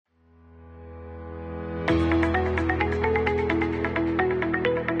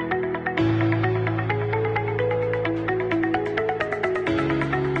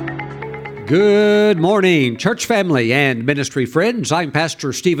Good morning, church family and ministry friends. I'm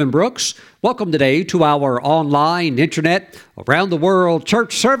Pastor Stephen Brooks. Welcome today to our online, internet, around the world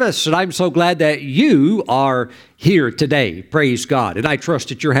church service. And I'm so glad that you are here today. Praise God. And I trust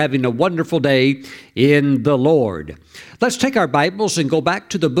that you're having a wonderful day in the Lord. Let's take our Bibles and go back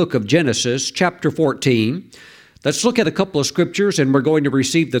to the book of Genesis, chapter 14. Let's look at a couple of scriptures, and we're going to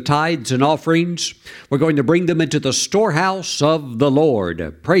receive the tithes and offerings. We're going to bring them into the storehouse of the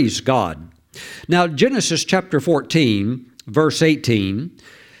Lord. Praise God. Now, Genesis chapter 14, verse 18,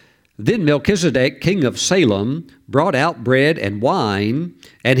 Then Melchizedek, king of Salem, brought out bread and wine,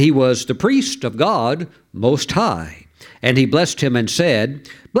 and he was the priest of God Most High. And he blessed him and said,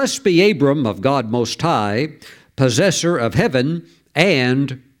 Blessed be Abram of God Most High, possessor of heaven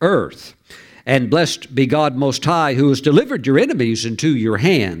and earth. And blessed be God Most High, who has delivered your enemies into your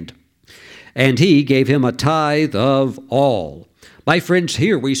hand. And he gave him a tithe of all. My friends,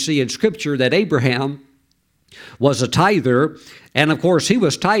 here we see in Scripture that Abraham was a tither, and of course he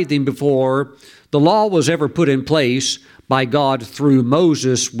was tithing before the law was ever put in place by God through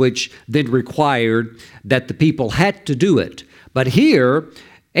Moses, which then required that the people had to do it. But here,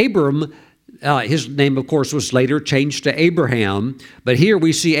 Abram, his name, of course, was later changed to Abraham, but here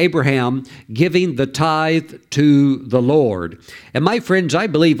we see Abraham giving the tithe to the Lord. And my friends, I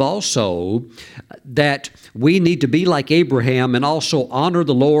believe also that we need to be like Abraham and also honor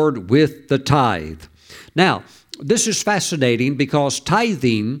the Lord with the tithe. Now, this is fascinating because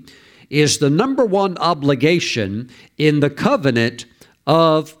tithing is the number one obligation in the covenant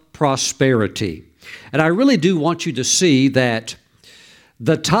of prosperity. And I really do want you to see that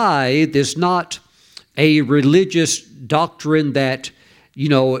the tithe is not a religious doctrine that,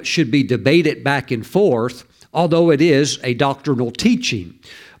 should be debated back and forth, although it is a doctrinal teaching.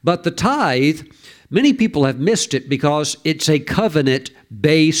 But the tithe, many people have missed it because it's a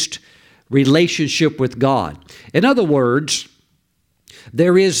covenant-based relationship with God. In other words,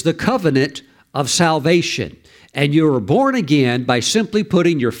 there is the covenant of salvation, and you are born again by simply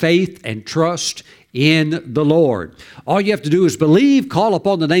putting your faith and trust in the Lord. All you have to do is believe, call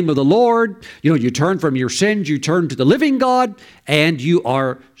upon the name of the Lord. You turn from your sins, you turn to the living God, and you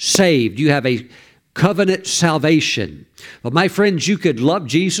are saved. You have a covenant salvation. But my friends, you could love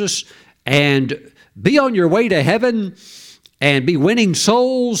Jesus and be on your way to heaven and be winning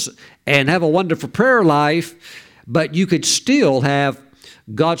souls and have a wonderful prayer life, but you could still have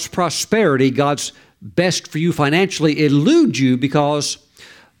God's prosperity, God's best for you financially elude you because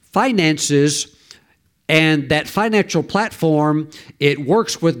finances and that financial platform, it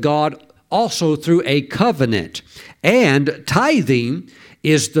works with God also through a covenant. And tithing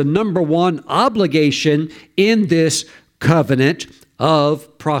is the number one obligation in this covenant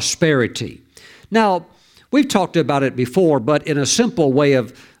of prosperity. Now, we've talked about it before, but in a simple way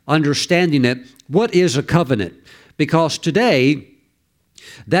of understanding it, what is a covenant? Because today,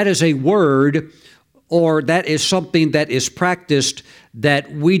 that is a word or that is something that is practiced that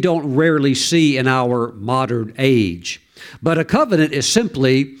we don't rarely see in our modern age. But a covenant is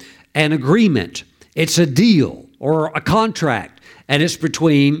simply an agreement. It's a deal or a contract, and it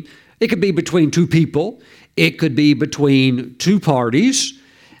could be between two people. It could be between two parties,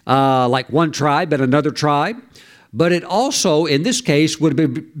 like one tribe and another tribe. But it also, in this case,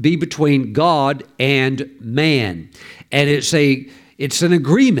 would be between God and man. And it's an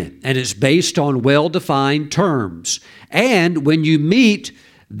agreement, and it's based on well-defined terms. And when you meet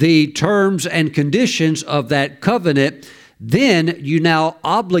the terms and conditions of that covenant, then you now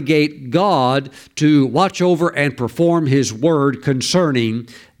obligate God to watch over and perform His word concerning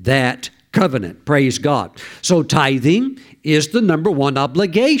that covenant. Praise God. So tithing is the number one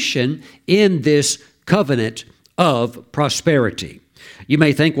obligation in this covenant of prosperity. You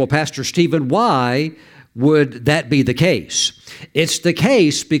may think, well, Pastor Stephen, why would that be the case? It's the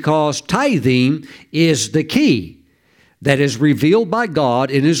case because tithing is the key that is revealed by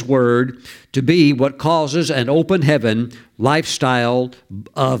God in His Word to be what causes an open heaven lifestyle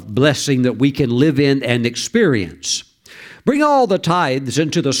of blessing that we can live in and experience. Bring all the tithes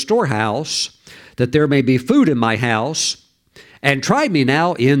into the storehouse, that there may be food in my house, and try me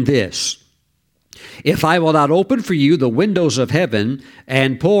now in this. If I will not open for you the windows of heaven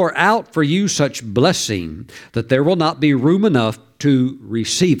and pour out for you such blessing that there will not be room enough to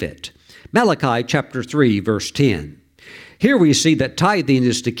receive it. Malachi chapter 3, verse 10. Here we see that tithing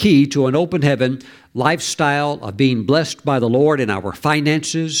is the key to an open heaven lifestyle of being blessed by the Lord in our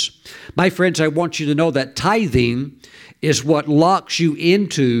finances. My friends, I want you to know that tithing is what locks you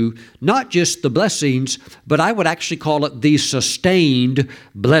into not just the blessings, but I would actually call it the sustained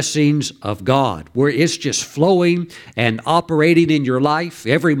blessings of God, where it's just flowing and operating in your life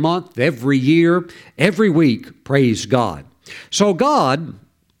every month, every year, every week. Praise God. So God,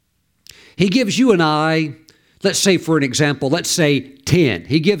 He gives you and I, let's say for an example, let's say 10.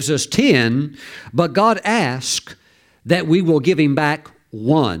 He gives us 10, but God asks that we will give Him back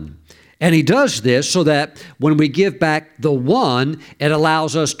 1. And He does this so that when we give back the 1, it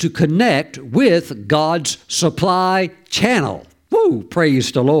allows us to connect with God's supply channel. Woo,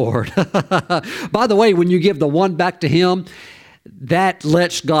 praise the Lord. By the way, when you give the 1 back to Him, that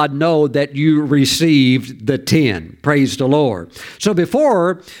lets God know that you received the 10. Praise the Lord. So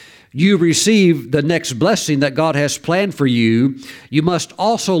before you receive the next blessing that God has planned for you, you must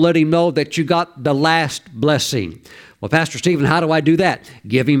also let Him know that you got the last blessing. Well, Pastor Stephen, how do I do that?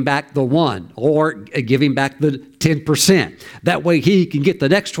 Give Him back the 1 or give Him back the 10%. That way He can get the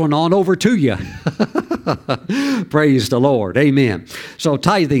next one on over to you. Praise the Lord. Amen. So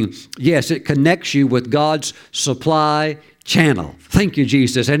tithing, yes, it connects you with God's supply channel. Thank you,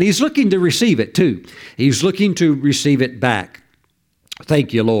 Jesus. And He's looking to receive it too. He's looking to receive it back.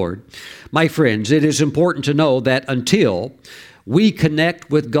 Thank you, Lord. My friends, it is important to know that until we connect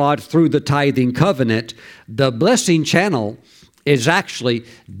with God through the tithing covenant, the blessing channel is actually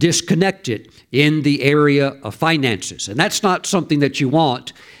disconnected in the area of finances. And that's not something that you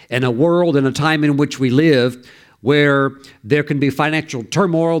want in a world and a time in which we live where there can be financial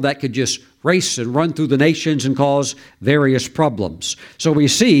turmoil that could just race and run through the nations and cause various problems. So we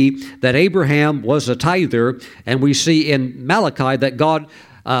see that Abraham was a tither, and we see in Malachi that God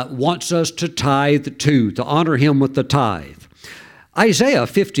wants us to tithe too, to honor Him with the tithe. Isaiah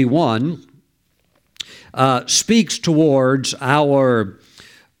 51 speaks towards our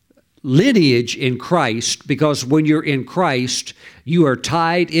lineage in Christ, because when you're in Christ, you are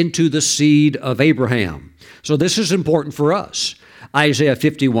tied into the seed of Abraham. So this is important for us. Isaiah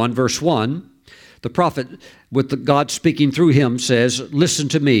 51 verse 1, the prophet with God speaking through him says, "Listen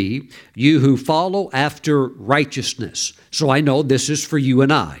to me, you who follow after righteousness." So I know this is for you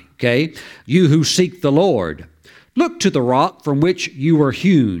and I, okay? "You who seek the Lord, look to the rock from which you were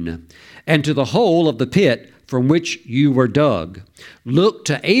hewn, and to the hole of the pit from which you were dug. Look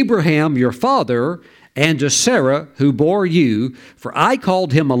to Abraham your father, and to Sarah who bore you, for I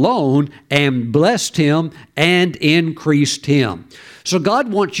called him alone and blessed him and increased him." So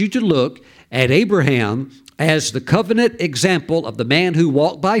God wants you to look at Abraham as the covenant example of the man who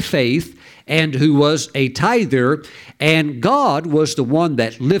walked by faith and who was a tither, and God was the one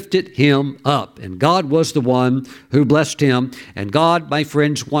that lifted him up, and God was the one who blessed him, and God, my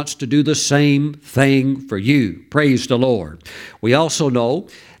friends, wants to do the same thing for you. Praise the Lord. We also know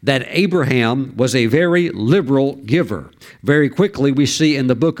that Abraham was a very liberal giver. Very quickly, we see in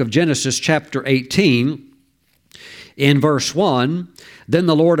the book of Genesis chapter 18, in verse 1, "Then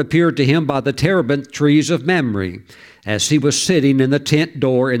the Lord appeared to him by the terebinth trees of Mamre, as he was sitting in the tent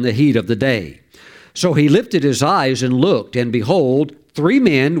door in the heat of the day. So he lifted his eyes and looked, and behold, 3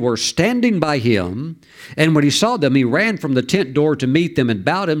 men were standing by him. And when he saw them, he ran from the tent door to meet them and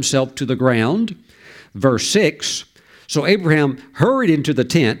bowed himself to the ground." Verse 6, "So Abraham hurried into the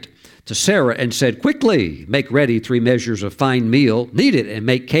tent to Sarah and said, 'Quickly, make ready 3 measures of fine meal, knead it and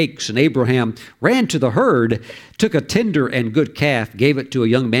make cakes.' And Abraham ran to the herd, took a tender and good calf, gave it to a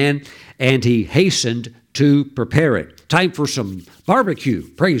young man, and he hastened to prepare it." Time for some barbecue.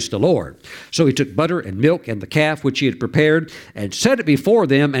 Praise the Lord. So he took butter and milk and the calf which he had prepared and set it before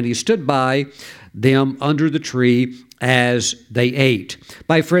them, and he stood by them under the tree as they ate.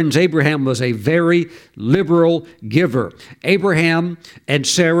 My friends, Abraham was a very liberal giver. Abraham and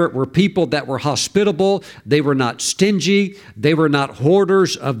Sarah were people that were hospitable. They were not stingy. They were not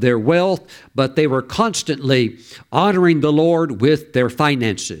hoarders of their wealth, but they were constantly honoring the Lord with their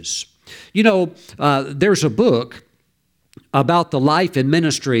finances. You know, there's a book about the life and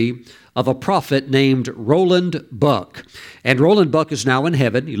ministry of a prophet named Roland Buck. And Roland Buck is now in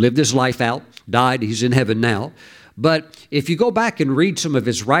heaven. He lived his life out, died. He's in heaven now. But if you go back and read some of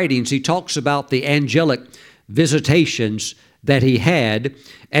his writings, he talks about the angelic visitations that he had.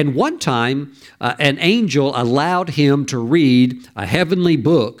 And one time, an angel allowed him to read a heavenly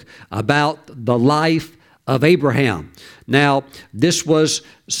book about the life of Abraham. Now, this was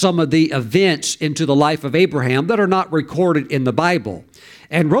some of the events into the life of Abraham that are not recorded in the Bible.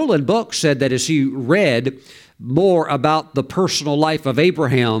 And Roland Buck said that as he read more about the personal life of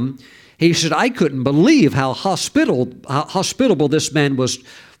Abraham, he said, "I couldn't believe how hospitable this man was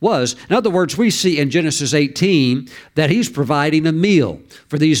was. In other words, we see in Genesis 18 that he's providing a meal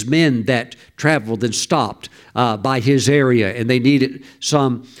for these men that traveled and stopped by his area, and they needed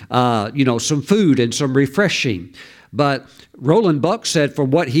some food and some refreshing. But Roland Buck said,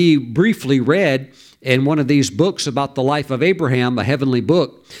 from what he briefly read in one of these books about the life of Abraham, a heavenly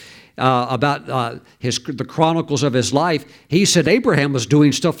book, about the chronicles of his life, he said Abraham was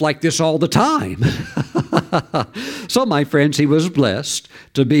doing stuff like this all the time. So, my friends, he was blessed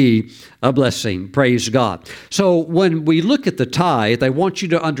to be a blessing. Praise God. So when we look at the tithe, I want you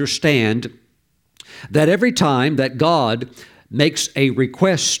to understand that every time that God makes a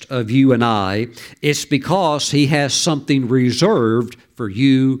request of you and I, it's because he has something reserved for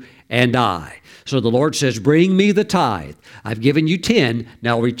you and I. So the Lord says, bring me the tithe. I've given you 10.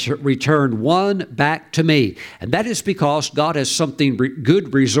 Now return 1 back to me. And that is because God has something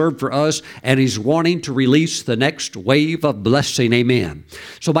good reserved for us, and he's wanting to release the next wave of blessing. Amen.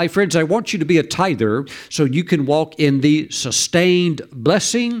 So my friends, I want you to be a tither so you can walk in the sustained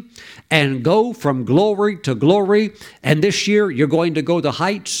blessing and go from glory to glory. And this year, you're going to go to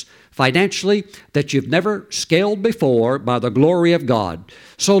heights financially that you've never scaled before by the glory of God.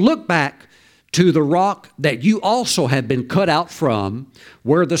 So look back to the rock that you also have been cut out from,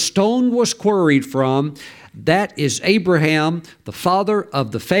 where the stone was quarried from. That is Abraham, the father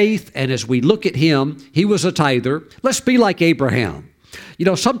of the faith. And as we look at him, he was a tither. Let's be like Abraham. You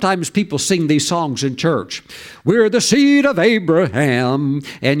know, sometimes people sing these songs in church. We're the seed of Abraham.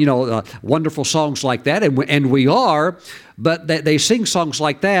 And, wonderful songs like that. And we are, but they sing songs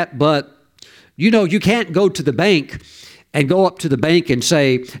like that. But, you can't go to the bank and go up to the bank and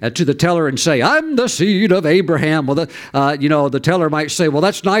say, to the teller and say, I'm the seed of Abraham. Well, the teller might say, well,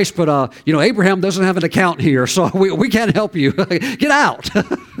 that's nice, but, Abraham doesn't have an account here, so we can't help you. Get out.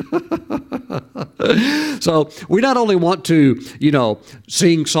 So we not only want to,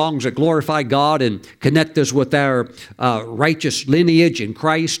 sing songs that glorify God and connect us with our righteous lineage in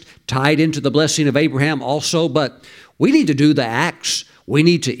Christ, tied into the blessing of Abraham also, but we need to do the acts. We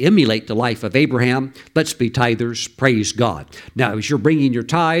need to emulate the life of Abraham. Let's be tithers. Praise God. Now, as you're bringing your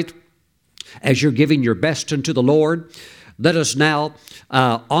tithe, as you're giving your best unto the Lord, let us now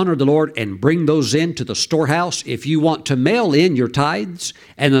honor the Lord and bring those into the storehouse. If you want to mail in your tithes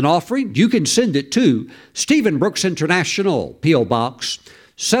and an offering, you can send it to Stephen Brooks International, P.O. Box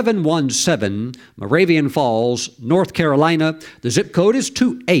 717, Moravian Falls, North Carolina. The zip code is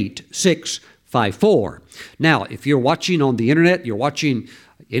 28654. Now, if you're watching on the internet, you're watching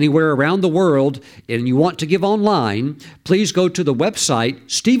anywhere around the world, and you want to give online, please go to the website,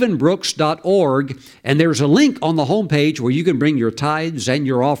 stephenbrooks.org, and there's a link on the homepage where you can bring your tithes and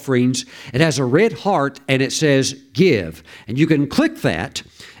your offerings. It has a red heart, and it says Give. And you can click that,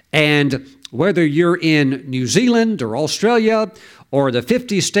 and whether you're in New Zealand or Australia or the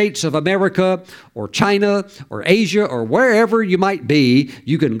 50 states of America or China or Asia or wherever you might be,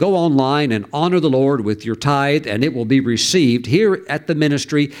 you can go online and honor the Lord with your tithe, and it will be received here at the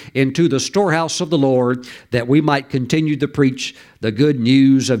ministry into the storehouse of the Lord, that we might continue to preach the good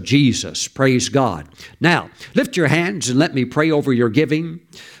news of Jesus. Praise God. Now, lift your hands and let me pray over your giving.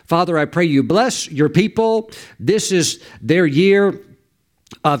 Father, I pray you bless your people. This is their year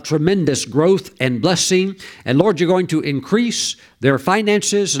of tremendous growth and blessing. And Lord, you're going to increase their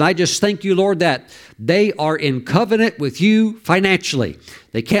finances. And I just thank you, Lord, that they are in covenant with you financially.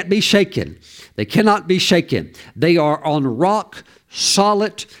 They can't be shaken. They cannot be shaken. They are on rock,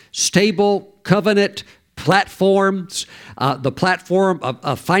 solid, stable covenant platforms, the platform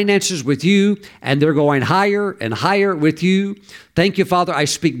of finances with you, and they're going higher and higher with you. Thank you, Father. I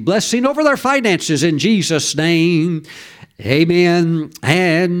speak blessing over their finances in Jesus' name. Amen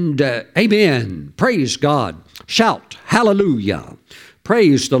and amen. Praise God. Shout hallelujah.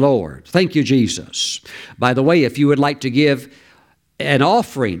 Praise the Lord. Thank you, Jesus. By the way, if you would like to give an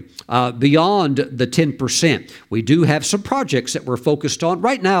offering beyond the 10%, we do have some projects that we're focused on.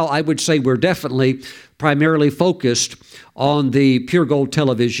 Right now, I would say we're definitely primarily focused on the Pure Gold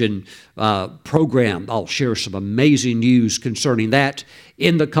television program. I'll share some amazing news concerning that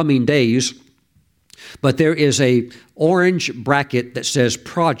in the coming days. But there is a orange bracket that says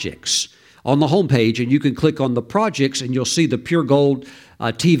projects on the homepage, and you can click on the projects and you'll see the Pure Gold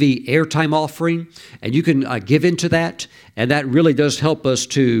TV airtime offering, and you can give into that. And that really does help us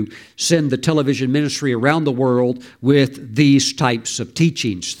to send the television ministry around the world with these types of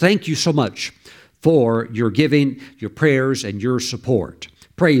teachings. Thank you so much for your giving, your prayers, and your support.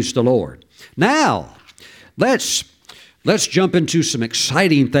 Praise the Lord. Now, let's jump into some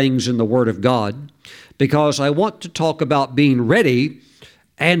exciting things in the Word of God, because I want to talk about being ready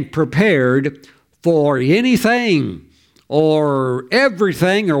and prepared for anything or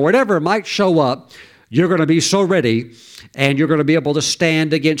everything or whatever might show up, you're going to be so ready and you're going to be able to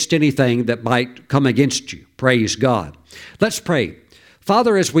stand against anything that might come against you. Praise God. Let's pray.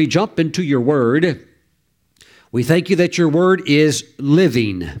 Father, as we jump into your word, we thank you that your word is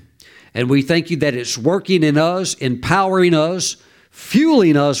living. And we thank you that it's working in us, empowering us,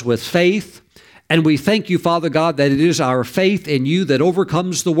 fueling us with faith. And we thank you, Father God, that it is our faith in you that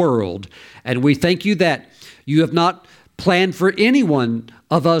overcomes the world. And we thank you that you have not planned for any one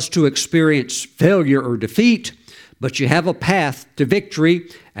of us to experience failure or defeat, but you have a path to victory.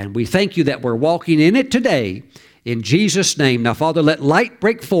 And we thank you that we're walking in it today in Jesus' name. Now, Father, let light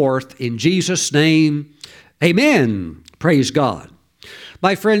break forth in Jesus' name. Amen. Praise God.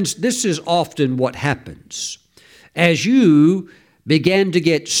 My friends, this is often what happens. As you begin to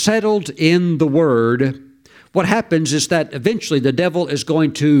get settled in the Word, what happens is that eventually the devil is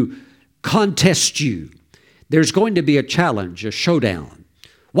going to contest you. There's going to be a challenge, a showdown.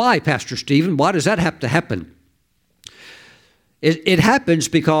 Why, Pastor Stephen? Why does that have to happen? It happens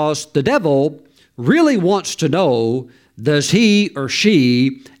because the devil really wants to know, does he or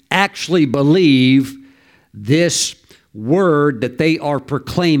she actually believe this word that they are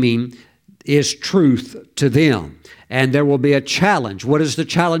proclaiming is truth to them? And there will be a challenge. What is the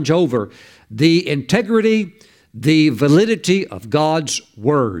challenge over? The integrity, the validity of God's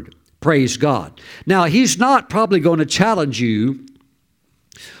word. Praise God. Now, he's not probably going to challenge you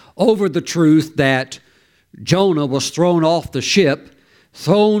over the truth that Jonah was thrown off the ship,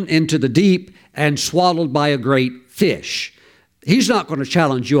 thrown into the deep, and swallowed by a great fish. He's not going to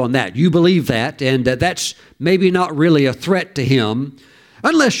challenge you on that. You believe that, and that's maybe not really a threat to him,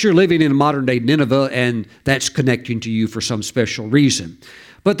 unless you're living in modern-day Nineveh and that's connecting to you for some special reason.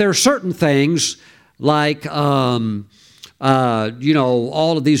 But there are certain things like, all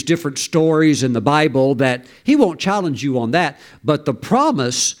of these different stories in the Bible that he won't challenge you on that. But the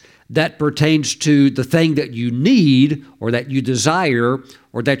promise that pertains to the thing that you need or that you desire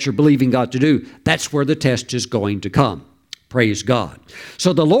or that you're believing God to do, that's where the test is going to come. Praise God.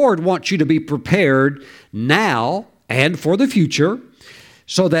 So the Lord wants you to be prepared now and for the future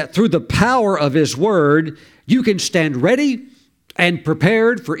so that through the power of His Word, you can stand ready and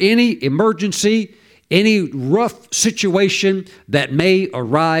prepared for any emergency, any rough situation that may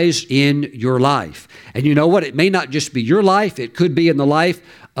arise in your life. And you know what? It may not just be your life. It could be in the life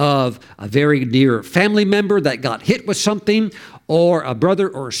of a very dear family member that got hit with something, or a brother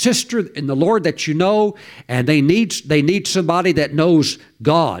or a sister in the Lord that you know, and they need somebody that knows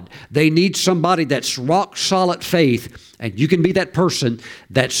God. They need somebody that's rock solid faith, and you can be that person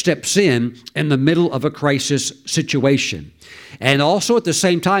that steps in the middle of a crisis situation. And also at the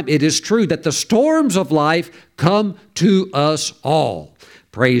same time, it is true that the storms of life come to us all.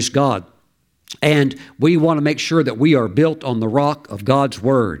 Praise God. And we want to make sure that we are built on the rock of God's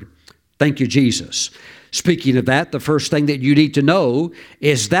Word. Thank you, Jesus. Speaking of that, the first thing that you need to know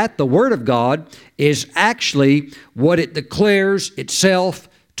is that the Word of God is actually what it declares itself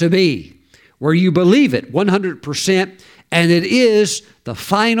to be, where you believe it 100%, and it is the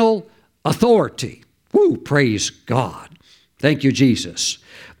final authority. Woo, praise God. Thank you, Jesus.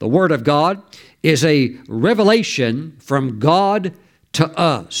 The Word of God is a revelation from God to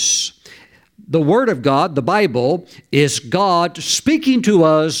us. The Word of God, the Bible, is God speaking to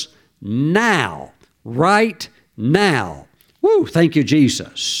us now, right now. Woo, thank you,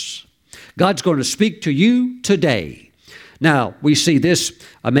 Jesus. God's going to speak to you today. Now, we see this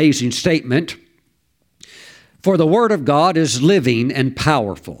amazing statement. For the Word of God is living and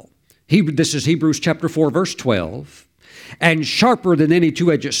powerful. This is Hebrews chapter 4, verse 12. And sharper than any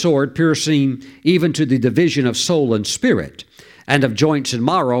two-edged sword, piercing even to the division of soul and spirit, and of joints and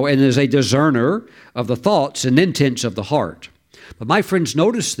marrow, and is a discerner of the thoughts and intents of the heart. But my friends,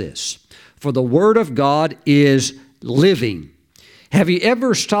 notice this. For the Word of God is living. Have you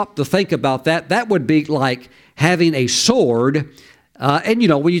ever stopped to think about that? That would be like having a sword.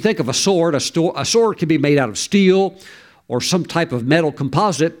 And when you think of a sword, a sword can be made out of steel or some type of metal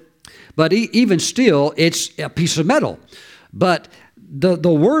composite. But even still, it's a piece of metal. But the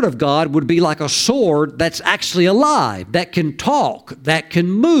Word of God would be like a sword that's actually alive, that can talk, that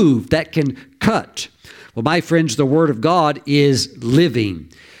can move, that can cut. Well, my friends, the Word of God is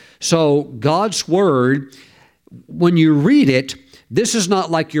living. So God's Word, when you read it, this is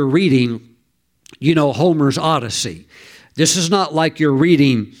not like you're reading, Homer's Odyssey. This is not like you're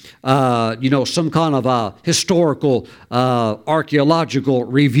reading, some kind of a historical, archaeological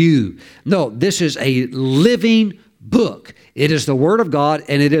review. No, this is a living book. It is the Word of God,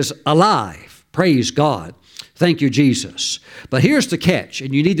 and it is alive. Praise God. Thank you, Jesus. But here's the catch,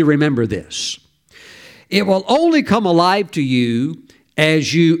 and you need to remember this. It will only come alive to you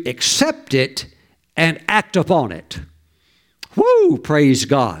as you accept it and act upon it. Woo, praise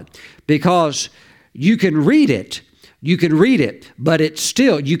God. Because you can read it, but it's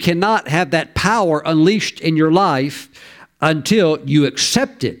still, you cannot have that power unleashed in your life until you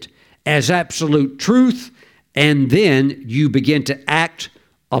accept it as absolute truth, and then you begin to act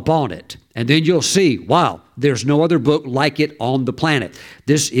upon it. And then you'll see, wow, there's no other book like it on the planet.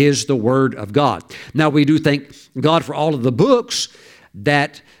 This is the Word of God. Now, we do thank God for all of the books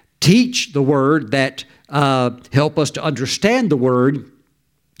that teach the Word, that help us to understand the Word,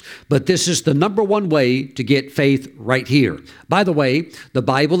 but this is the number one way to get faith right here. By the way, the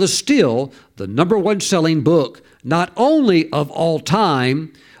Bible is still the number one selling book, not only of all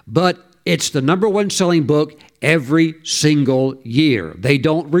time, but it's the number one selling book every single year. They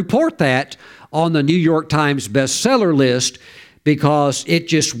don't report that on the New York Times bestseller list because it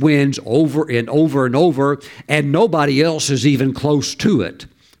just wins over and over and over, and nobody else is even close to it.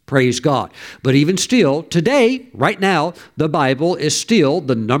 Praise God. But even still, today, right now, the Bible is still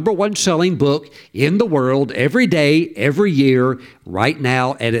the number one selling book in the world every day, every year, right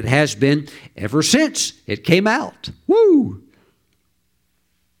now, and it has been ever since it came out. Woo!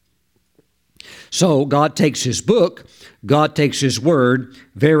 So God takes His book, God takes His Word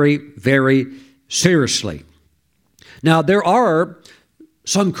very, very seriously. Now, there are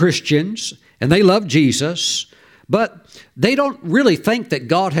some Christians, and they love Jesus, but they don't really think that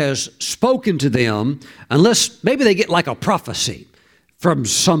God has spoken to them unless maybe they get like a prophecy from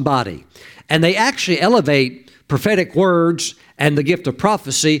somebody. And they actually elevate prophetic words and the gift of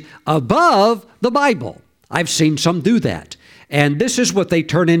prophecy above the Bible. I've seen some do that. And this is what they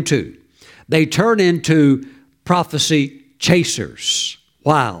turn into. They turn into prophecy chasers.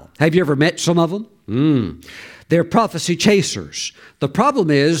 Wow. Have you ever met some of them? They're prophecy chasers. The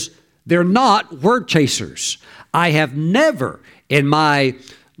problem is they're not word chasers. I have never in my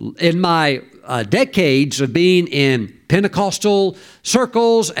decades of being in Pentecostal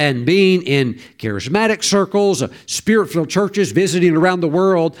circles and being in charismatic circles, spirit-filled churches, visiting around the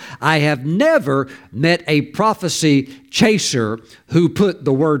world, I have never met a prophecy chaser who put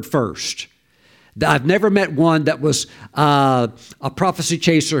the word first. I've never met one that was a prophecy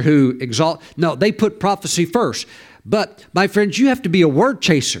chaser who No, they put prophecy first. But, my friends, you have to be a word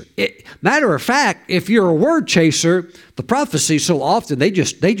chaser. Matter of fact, if you're a word chaser, the prophecies so often, they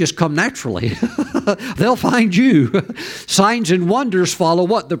just come naturally. They'll find you. Signs and wonders follow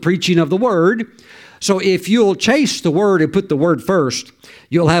what? The preaching of the word. So if you'll chase the word and put the word first,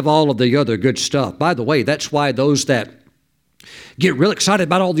 you'll have all of the other good stuff. By the way, that's why those that get real excited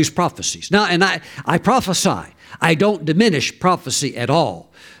about all these prophecies. Now, and I prophesy. I don't diminish prophecy at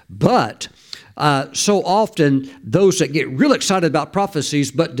all. But so often, those that get real excited about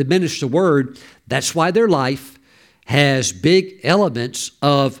prophecies but diminish the word, that's why their life has big elements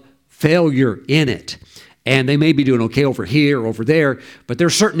of failure in it. And they may be doing okay over here, or over there, but there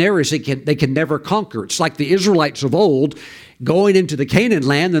are certain areas they can never conquer. It's like the Israelites of old going into the Canaan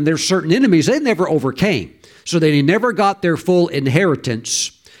land, and there's certain enemies they never overcame. So they never got their full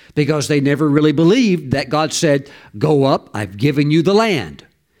inheritance because they never really believed that God said, "Go up, I've given you the land."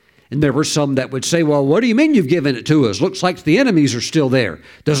 And there were some that would say, "Well, what do you mean you've given it to us? Looks like the enemies are still there.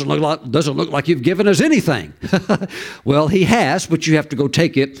 Doesn't look like you've given us anything." Well, He has, but you have to go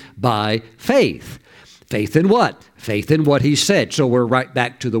take it by faith. Faith in what? Faith in what He said. So we're right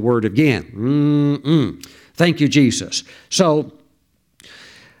back to the Word again. Thank you, Jesus. So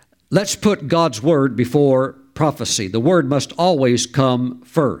let's put God's Word before prophecy. The Word must always come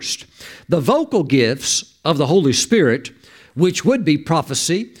first. The vocal gifts of the Holy Spirit, which would be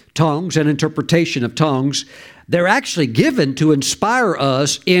prophecy, tongues, and interpretation of tongues, they're actually given to inspire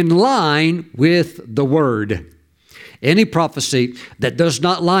us in line with the Word. Any prophecy that does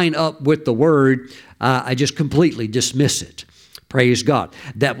not line up with the Word, I just completely dismiss it. Praise God.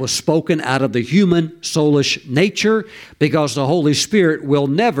 That was spoken out of the human soulish nature, because the Holy Spirit will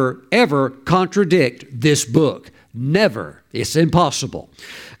never, ever contradict this book. Never. It's impossible.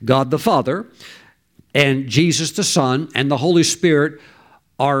 God the Father and Jesus the Son and the Holy Spirit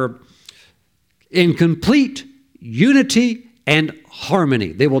are in complete unity and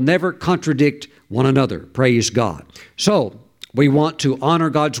harmony. They will never contradict one another. Praise God. So, we want to honor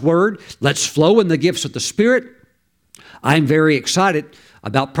God's Word. Let's flow in the gifts of the Spirit. I'm very excited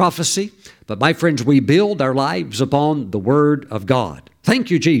about prophecy, but my friends, we build our lives upon the Word of God. Thank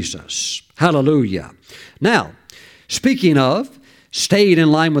you, Jesus. Hallelujah. Now, speaking of staying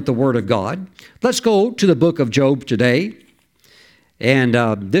in line with the Word of God, let's go to the book of Job today. And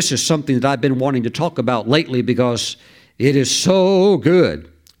this is something that I've been wanting to talk about lately because it is so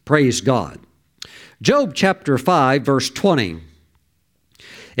good. Praise God. Job chapter 5, verse 20.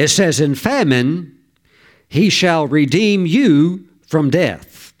 It says, in famine he shall redeem you from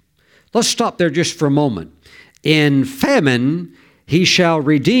death. Let's stop there just for a moment. In famine he shall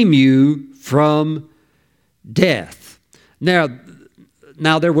redeem you from death. Now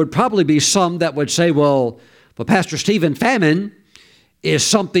there would probably be some that would say, well, Pastor Stephen, famine is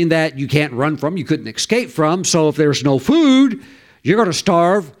something that you can't run from, you couldn't escape from, so if there's no food, you're going to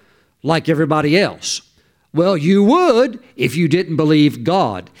starve like everybody else. Well, you would if you didn't believe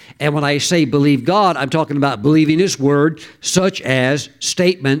God. And when I say believe God, I'm talking about believing His Word, such as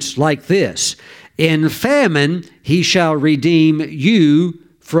statements like this. In famine, He shall redeem you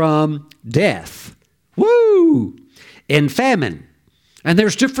from death. Woo! In famine. And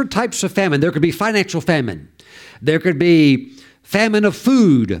there's different types of famine. There could be financial famine. There could be famine of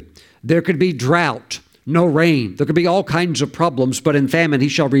food. There could be drought, no rain. There could be all kinds of problems, but in famine, He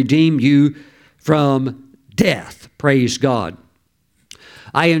shall redeem you from death. Praise God.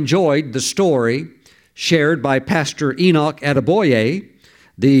 I enjoyed the story shared by Pastor Enoch Adeboye,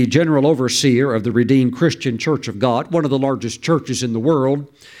 the general overseer of the Redeemed Christian Church of God, one of the largest churches in the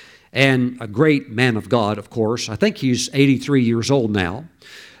world, and a great man of God, of course. I think he's 83 years old now.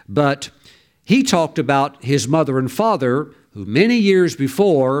 But he talked about his mother and father, who many years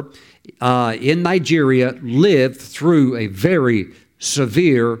before in Nigeria lived through a very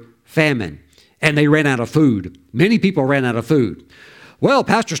severe famine. And they ran out of food. Many people ran out of food. Well,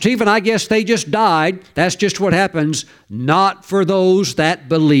 Pastor Stephen, I guess they just died. That's just what happens. Not for those that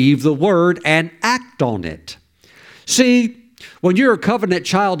believe the Word and act on it. See, when you're a covenant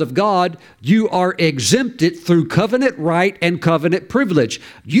child of God, you are exempted through covenant right and covenant privilege.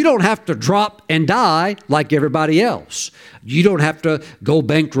 You don't have to drop and die like everybody else. You don't have to go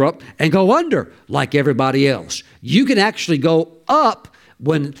bankrupt and go under like everybody else. You can actually go up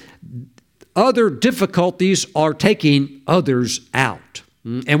when other difficulties are taking others out.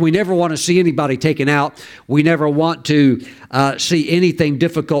 And we never want to see anybody taken out. We never want to see anything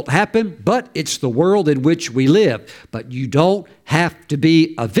difficult happen, but it's the world in which we live. But you don't have to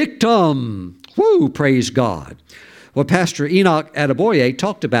be a victim. Woo, praise God. Well, Pastor Enoch Adeboye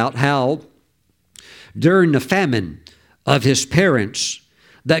talked about how during the famine of his parents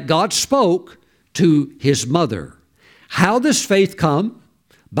that God spoke to his mother. How does faith come?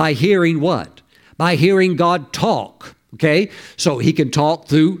 By hearing what? By hearing God talk. Okay, so he can talk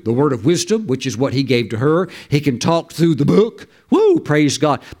through the word of wisdom, which is what he gave to her. He can talk through the book. Woo, praise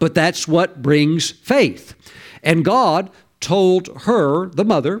God. But that's what brings faith. And God told her, the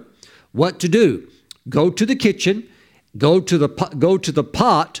mother, what to do. Go to the kitchen, go to the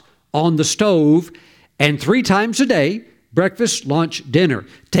pot on the stove, and 3 times a day, breakfast, lunch, dinner.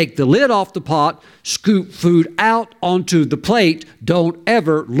 Take the lid off the pot, scoop food out onto the plate. Don't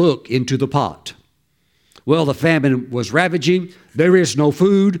ever look into the pot. Well, the famine was ravaging. There is no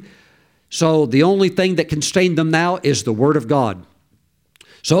food. So the only thing that can sustain them now is the Word of God.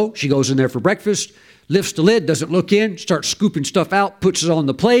 So she goes in there for breakfast, lifts the lid, doesn't look in, starts scooping stuff out, puts it on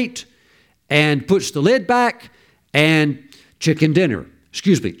the plate, and puts the lid back, and chicken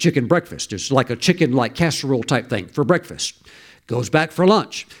breakfast. It's like a chicken casserole type thing for breakfast. Goes back for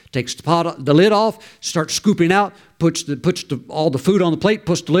lunch, takes the lid off, starts scooping out, puts all the food on the plate,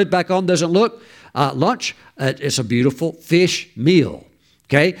 puts the lid back on, doesn't look. Lunch, it's a beautiful fish meal.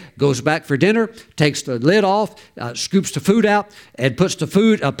 Okay, goes back for dinner, takes the lid off, scoops the food out, and puts the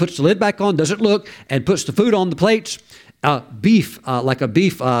lid back on, doesn't look, and puts the food on the plates. Beef,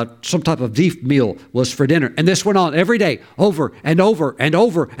 some type of beef meal was for dinner. And this went on every day, over and over and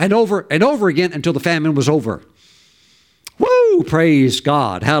over and over and over again until the famine was over. Woo! Praise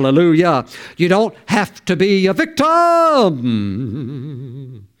God. Hallelujah. You don't have to be a victim.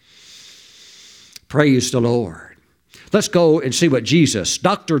 Praise the Lord. Let's go and see what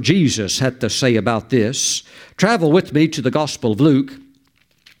Dr. Jesus had to say about this. Travel with me to the Gospel of Luke.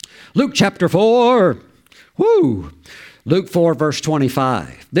 Luke chapter 4. Woo! Luke 4, verse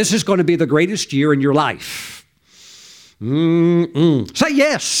 25. This is going to be the greatest year in your life. Say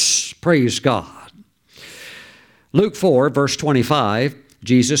yes. Praise God. Luke 4, verse 25,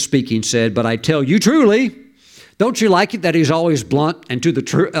 Jesus speaking said, "But I tell you truly," don't you like it that he's always blunt and to the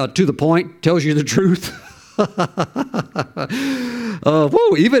point, tells you the truth?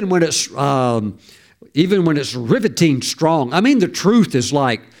 Even when it's riveting strong. I mean, the truth is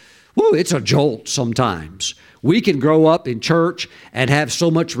it's a jolt sometimes. We can grow up in church and have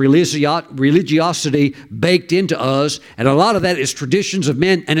so much religiosity baked into us, and a lot of that is traditions of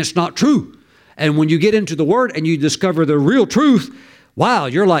men, and it's not true. And when you get into the Word and you discover the real truth, wow,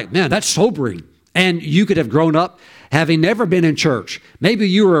 you're like, man, that's sobering. And you could have grown up having never been in church. Maybe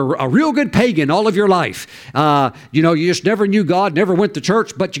you were a real good pagan all of your life. You just never knew God, never went to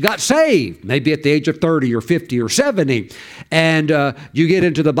church, but you got saved, maybe at the age of 30 or 50 or 70. And you get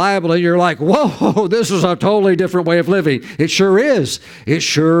into the Bible and you're like, whoa, this is a totally different way of living. It sure is. It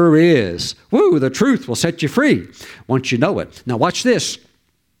sure is. Woo, the truth will set you free once you know it. Now watch this.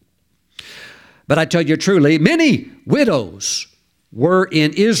 But I tell you truly, many widows were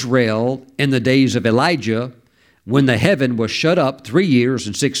in Israel in the days of Elijah, when the heaven was shut up 3 years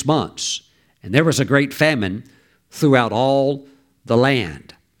and 6 months, and there was a great famine throughout all the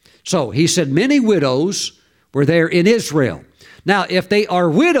land. So he said many widows were there in Israel. Now, if they are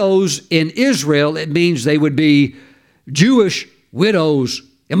widows in Israel, it means they would be Jewish widows.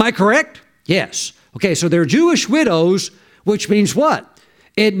 Am I correct? Yes. Okay, so they're Jewish widows, which means what?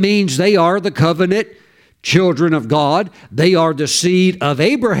 It means they are the covenant children of God. They are the seed of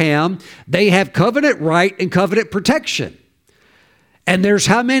Abraham. They have covenant right and covenant protection. And there's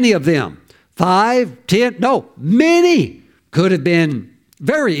how many of them? 5, 10? No, many. Could have been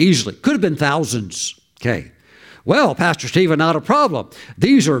very easily. Could have been thousands. Okay. Well, Pastor Stephen, not a problem.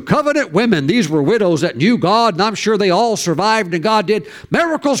 These are covenant women. These were widows that knew God, and I'm sure they all survived, and God did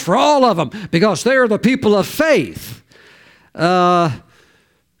miracles for all of them because they're the people of faith. No.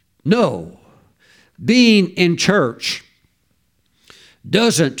 Being in church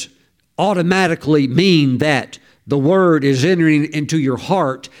doesn't automatically mean that the Word is entering into your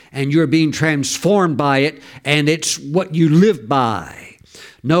heart and you're being transformed by it and it's what you live by.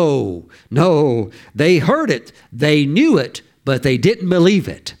 No. They heard it, they knew it, but they didn't believe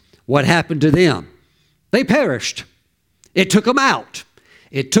it. What happened to them? They perished. It took them out.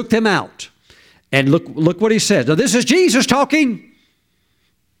 It took them out. And look what he says. Now this is Jesus talking.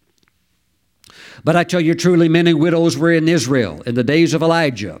 But I tell you truly, many widows were in Israel in the days of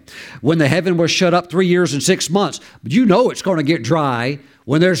Elijah, when the heaven was shut up 3 years and 6 months. But you know it's going to get dry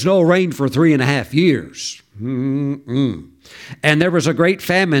when there's no rain for 3.5 years. And there was a great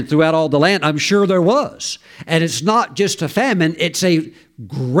famine throughout all the land. I'm sure there was. And it's not just a famine, it's a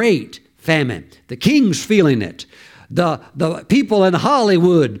great famine. The king's feeling it. The people in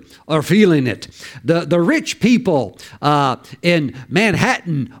Hollywood are feeling it. The rich people in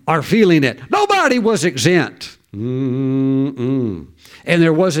Manhattan are feeling it. Nobody was exempt. And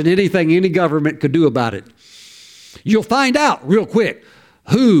there wasn't anything any government could do about it. You'll find out real quick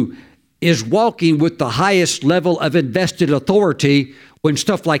who is walking with the highest level of invested authority when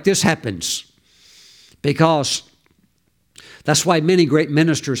stuff like this happens. Because that's why many great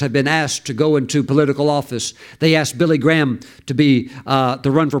ministers have been asked to go into political office. They asked Billy Graham to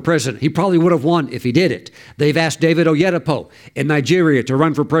run for president. He probably would have won if he did it. They've asked David Oyedepo in Nigeria to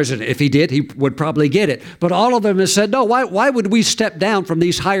run for president. If he did, he would probably get it. But all of them have said, no, why would we step down from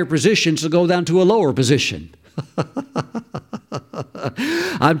these higher positions to go down to a lower position?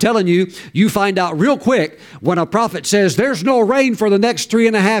 I'm telling you, you find out real quick when a prophet says there's no rain for the next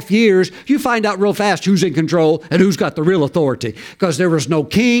 3.5 years, you find out real fast who's in control and who's got the real authority. Because there was no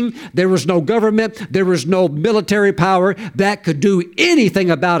king, there was no government, there was no military power that could do anything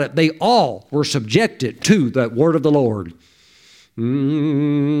about it. They all were subjected to the word of the Lord.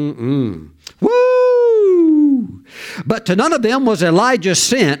 Woo! But to none of them was Elijah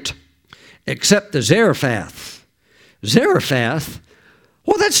sent except the Zarephath. Zarephath?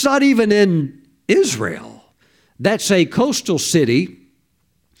 Well, that's not even in Israel. That's a coastal city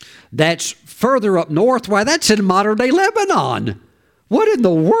that's further up north. Why, that's in modern-day Lebanon. What in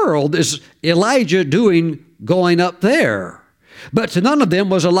the world is Elijah doing going up there? But to none of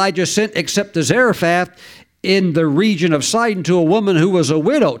them was Elijah sent except to Zarephath in the region of Sidon to a woman who was a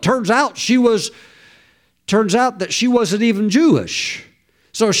widow. Turns out that she wasn't even Jewish.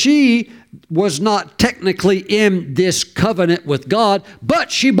 So she was not technically in this covenant with God, but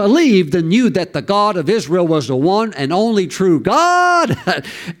she believed and knew that the God of Israel was the one and only true God.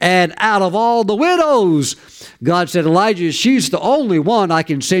 And out of all the widows, God said, Elijah, she's the only one I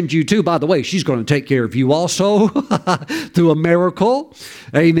can send you to. By the way, she's going to take care of you also through a miracle.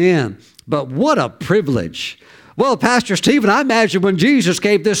 Amen. But what a privilege. Well, Pastor Stephen, I imagine when Jesus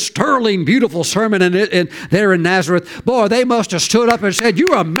gave this sterling, beautiful sermon there in Nazareth, boy, they must have stood up and said,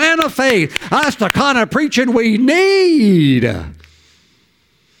 you're a man of faith. That's the kind of preaching we need.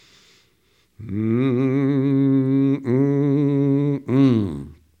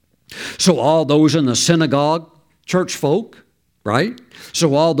 So all those in the synagogue, church folk, right?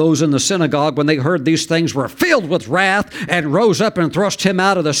 So all those in the synagogue, when they heard these things, were filled with wrath and rose up and thrust him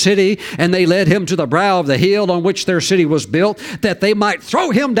out of the city. And they led him to the brow of the hill on which their city was built, that they might throw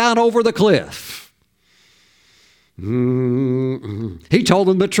him down over the cliff. He told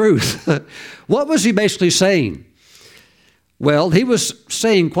them the truth. What was he basically saying? Well, he was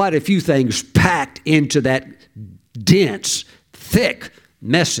saying quite a few things packed into that dense, thick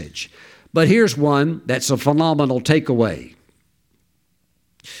message. But here's one that's a phenomenal takeaway.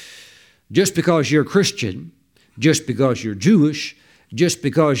 Just because you're Christian, just because you're Jewish, just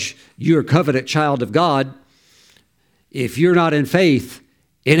because you're a covenant child of God, if you're not in faith,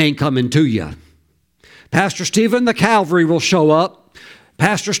 it ain't coming to you. Pastor Stephen, the cavalry will show up.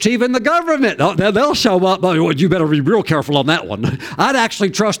 Pastor Stephen, the government, they'll show up. But you better be real careful on that one. I'd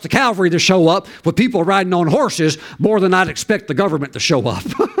actually trust the cavalry to show up with people riding on horses more than I'd expect the government to show up.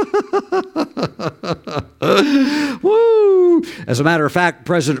 Woo! As a matter of fact,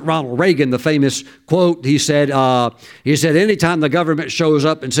 President Ronald Reagan, the famous quote, he said, anytime the government shows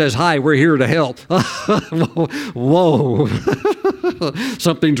up and says, hi, we're here to help. Whoa.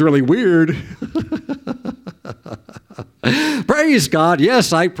 Something's really weird. Praise God.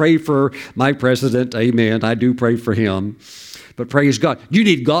 Yes, I pray for my president. Amen. I do pray for him. But praise God. You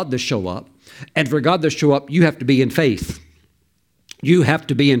need God to show up. And for God to show up, you have to be in faith. You have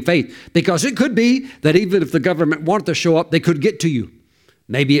to be in faith. Because it could be that even if the government wanted to show up, they could get to you.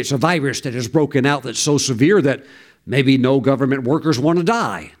 Maybe it's a virus that has broken out that's so severe that maybe no government workers want to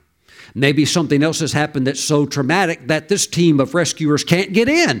die. Maybe something else has happened that's so traumatic that this team of rescuers can't get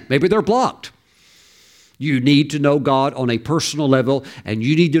in. Maybe they're blocked. You need to know God on a personal level, and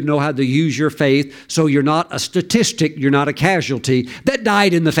you need to know how to use your faith so you're not a statistic, you're not a casualty that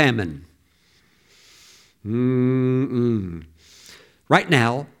died in the famine. Right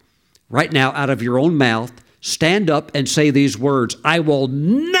now, out of your own mouth, stand up and say these words: I will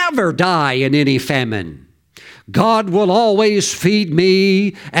never die in any famine. God will always feed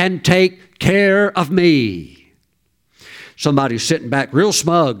me and take care of me. Somebody's sitting back real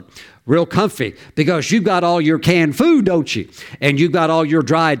smug, real comfy, because you've got all your canned food, don't you? And you've got all your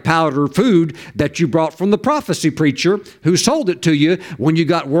dried powder food that you brought from the prophecy preacher who sold it to you when you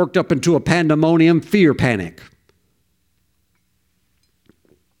got worked up into a pandemonium fear panic.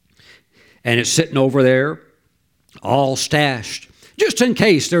 And it's sitting over there, all stashed, just in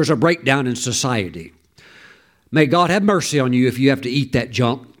case there's a breakdown in society. May God have mercy on you if you have to eat that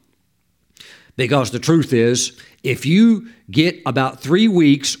junk. Because the truth is, if you get about 3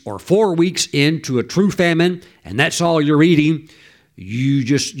 weeks or 4 weeks into a true famine, and that's all you're eating,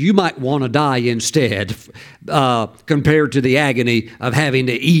 you might want to die instead, compared to the agony of having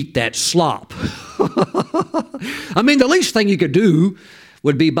to eat that slop. I mean, the least thing you could do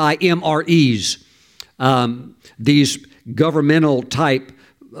would be buy MREs, these governmental type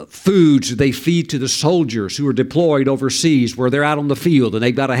foods they feed to the soldiers who are deployed overseas, where they're out on the field and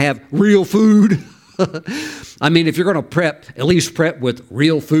they've got to have real food. I mean, if you're going to prep, at least prep with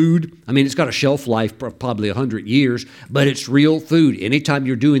real food. I mean, it's got a shelf life of probably 100 years, but it's real food. Anytime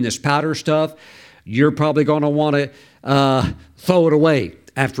you're doing this powder stuff, you're probably going to want to throw it away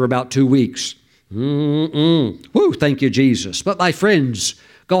after about 2 weeks. Woo, thank you, Jesus. But my friends,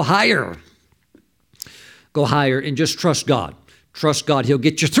 go higher. Go higher and just trust God. Trust God. He'll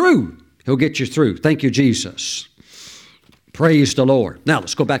get you through. He'll get you through. Thank you, Jesus. Praise the Lord. Now,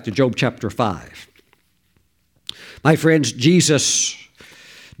 let's go back to Job chapter 5. My friends, Jesus,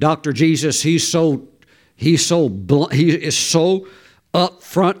 Dr. Jesus, he is so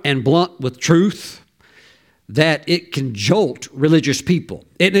upfront and blunt with truth that it can jolt religious people.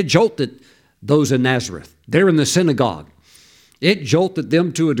 And it jolted those in Nazareth. They're in the synagogue. It jolted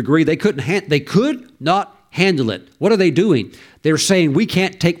them to a degree they could not handle it. What are they doing? They're saying we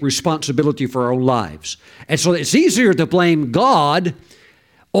can't take responsibility for our own lives. And so it's easier to blame God,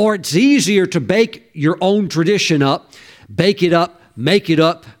 or it's easier to bake your own tradition up, bake it up, make it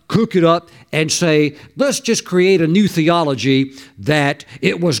up, cook it up, and say, let's just create a new theology that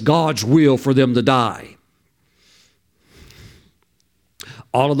it was God's will for them to die.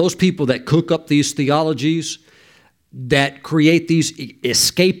 All of those people that cook up these theologies, that create these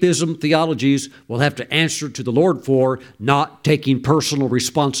escapism theologies, will have to answer to the Lord for not taking personal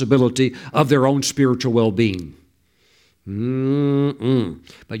responsibility of their own spiritual well-being.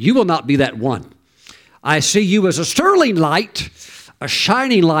 But you will not be that one. I see you as a sterling light, a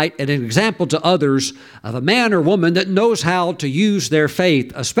shining light, and an example to others of a man or woman that knows how to use their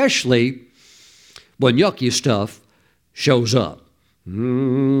faith, especially when yucky stuff shows up.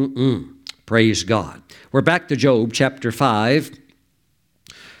 Praise God. We're back to Job chapter 5,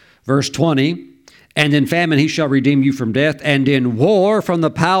 verse 20. And in famine he shall redeem you from death, and in war from the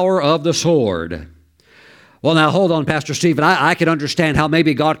power of the sword. Well, now, hold on, Pastor Stephen. I can understand how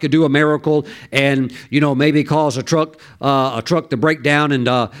maybe God could do a miracle and, maybe cause a truck to break down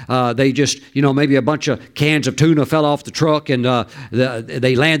and they just, maybe a bunch of cans of tuna fell off the truck and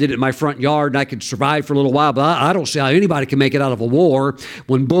they landed in my front yard and I could survive for a little while. But I don't see how anybody can make it out of a war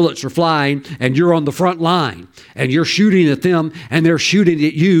when bullets are flying and you're on the front line and you're shooting at them and they're shooting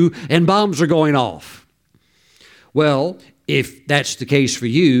at you and bombs are going off. Well, if that's the case for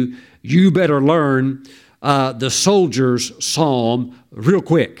you, you better learn the soldier's psalm real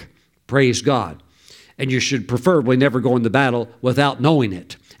quick. Praise God. And you should preferably never go into battle without knowing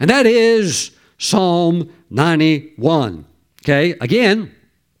it. And that is Psalm 91. Okay, again,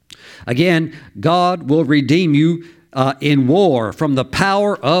 God will redeem you in war from the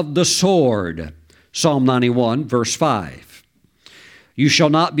power of the sword. Psalm 91, verse 5. You shall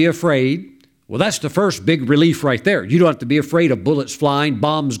not be afraid. Well, that's the first big relief right there. You don't have to be afraid of bullets flying,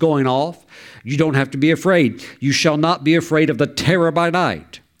 bombs going off. You don't have to be afraid. You shall not be afraid of the terror by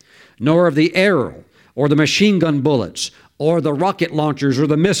night, nor of the arrow, or the machine gun bullets, or the rocket launchers, or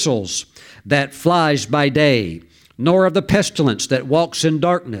the missiles that flies by day, nor of the pestilence that walks in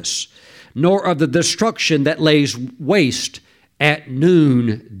darkness, nor of the destruction that lays waste at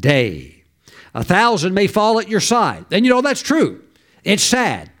noonday. 1,000 may fall at your side. And that's true. It's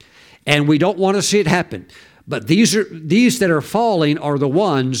sad. And we don't want to see it happen. But these that are falling are the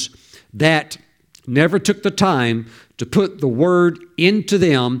ones that never took the time to put the word into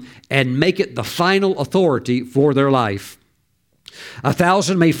them and make it the final authority for their life.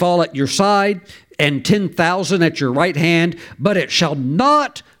 1,000 may fall at your side and 10,000 at your right hand, but it shall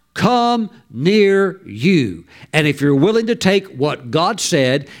not come near you. And if you're willing to take what God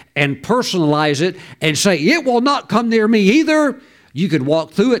said and personalize it and say, it will not come near me either, you could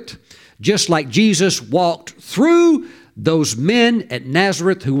walk through it. Just like Jesus walked through those men at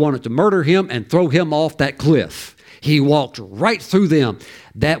Nazareth who wanted to murder him and throw him off that cliff. He walked right through them.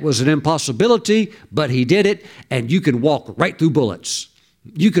 That was an impossibility, but he did it, and you can walk right through bullets.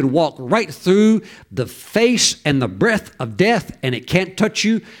 You can walk right through the face and the breath of death, and it can't touch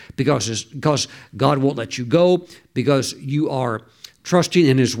you because God won't let you go, because you are trusting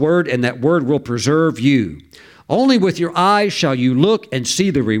in His Word, and that Word will preserve you. Only with your eyes shall you look and see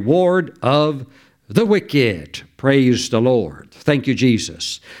the reward of the wicked. Praise the Lord. Thank you,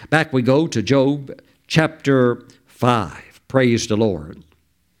 Jesus. Back we go to Job chapter 5. Praise the Lord.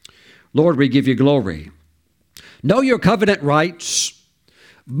 Lord, we give you glory. Know your covenant rights.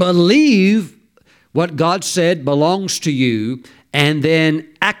 Believe what God said belongs to you, and then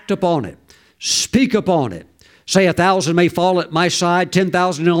act upon it. Speak upon it. Say 1,000 may fall at my side,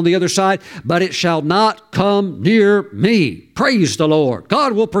 10,000 on the other side, but it shall not come near me. Praise the Lord.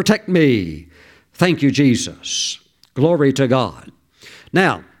 God will protect me. Thank you, Jesus. Glory to God.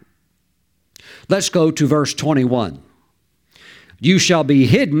 Now, let's go to verse 21. You shall be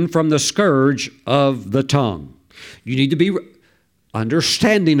hidden from the scourge of the tongue. You need to be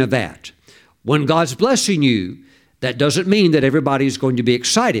understanding of that. When God's blessing you, that doesn't mean that everybody's going to be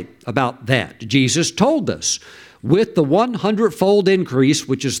excited about that. Jesus told us, with the 100-fold increase,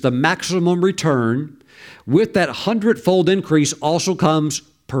 which is the maximum return, with that 100-fold increase also comes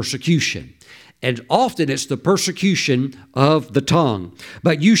persecution. And often it's the persecution of the tongue.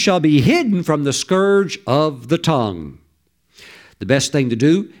 But you shall be hidden from the scourge of the tongue. The best thing to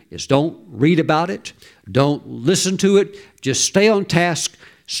do is don't read about it. Don't listen to it. Just stay on task,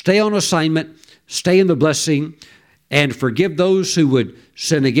 stay on assignment, stay in the blessing, and forgive those who would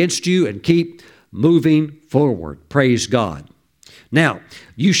sin against you and keep moving forward. Praise God. Now,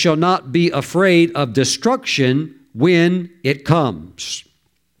 you shall not be afraid of destruction when it comes.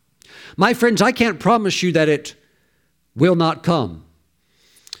 My friends, I can't promise you that it will not come.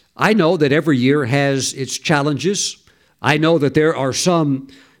 I know that every year has its challenges. I know that there are some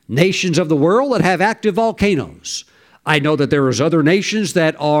nations of the world that have active volcanoes. I know that there is other nations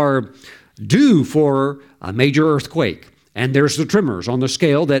that are due for a major earthquake. And there's the tremors on the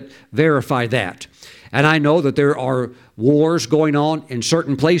scale that verify that. And I know that there are wars going on in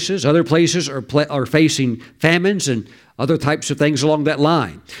certain places. Other places are facing famines and other types of things along that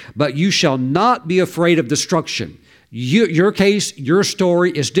line. But you shall not be afraid of destruction. Your case, your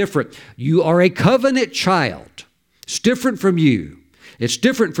story is different. You are a covenant child. It's different from you. It's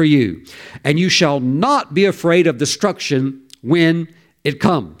different for you. And you shall not be afraid of destruction when it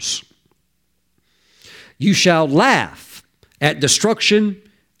comes. You shall laugh at destruction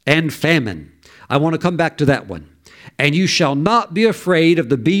and famine. I want to come back to that one. And you shall not be afraid of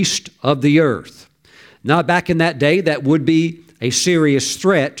the beast of the earth. Now, back in that day, that would be a serious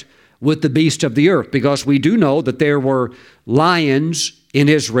threat with the beast of the earth, because we do know that there were lions in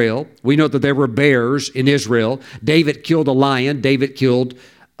Israel. We know that there were bears in Israel. David killed a lion. David killed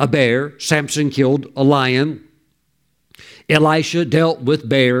a bear. Samson killed a lion. Elisha dealt with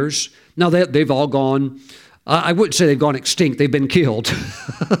bears. Now, they've all gone, I wouldn't say they've gone extinct. They've been killed.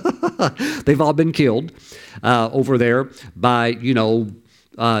 They've all been killed over there by,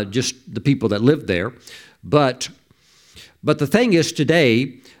 just the people that lived there. But the thing is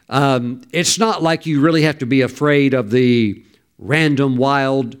today, it's not like you really have to be afraid of the random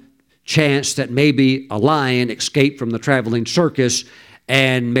wild chance that maybe a lion escaped from the traveling circus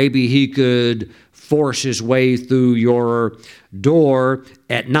and maybe he could force his way through your door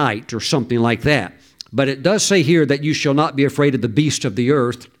at night or something like that. But it does say here that you shall not be afraid of the beast of the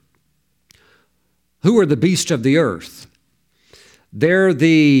earth. Who are the beasts of the earth? They're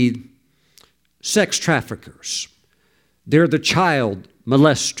the sex traffickers. They're the child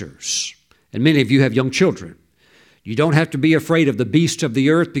molesters. And many of you have young children. You don't have to be afraid of the beast of the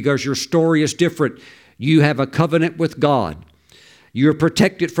earth because your story is different. You have a covenant with God. You're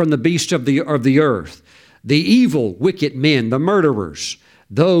protected from the beast of the earth. The evil, wicked men, the murderers,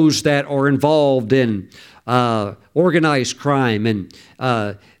 those that are involved in organized crime and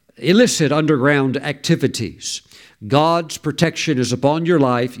illicit underground activities. God's protection is upon your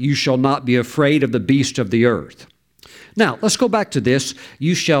life. You shall not be afraid of the beast of the earth. Now, let's go back to this.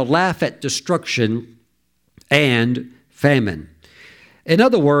 You shall laugh at destruction and famine. In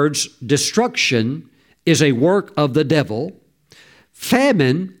other words, destruction is a work of the devil.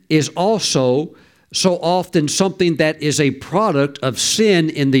 Famine is also so often something that is a product of sin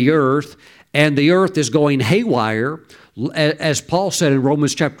in the earth, and the earth is going haywire, as Paul said in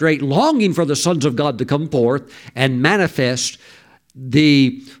Romans chapter 8, longing for the sons of God to come forth and manifest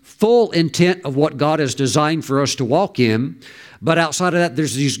the full intent of what God has designed for us to walk in. But outside of that,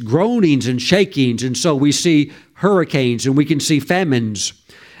 there's these groanings and shakings, and so we see hurricanes and we can see famines,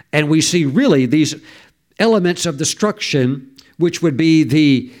 and we see really these elements of destruction, which would be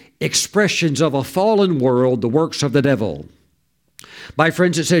the expressions of a fallen world, the works of the devil. My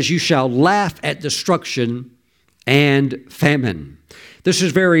friends, it says, you shall laugh at destruction and famine. This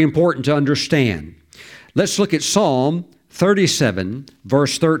is very important to understand. Let's look at Psalm 37,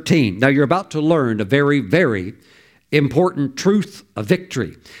 verse 13. Now, you're about to learn a very, very important truth of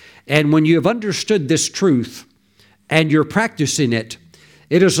victory. And when you have understood this truth and you're practicing it,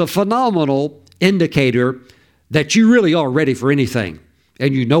 it is a phenomenal indicator that you really are ready for anything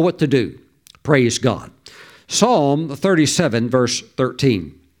and you know what to do. Praise God. Psalm 37, verse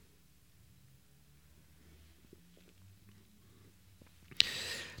 13.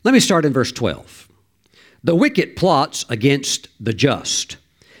 Let me start in verse 12. The wicked plots against the just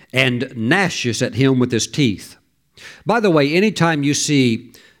and gnashes at him with his teeth. By the way, anytime you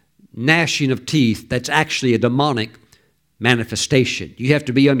see gnashing of teeth, that's actually a demonic manifestation. You have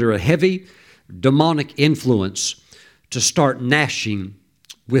to be under a heavy demonic influence to start gnashing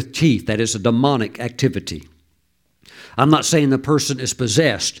with teeth. That is a demonic activity. I'm not saying the person is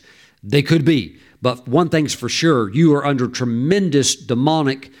possessed. They could be. But one thing's for sure, you are under tremendous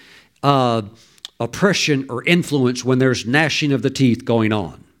demonic oppression or influence when there's gnashing of the teeth going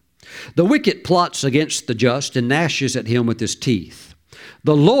on. The wicked plots against the just and gnashes at him with his teeth.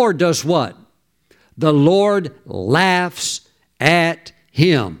 The Lord does what? The Lord laughs at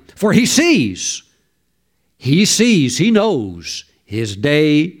him. For he sees, he knows his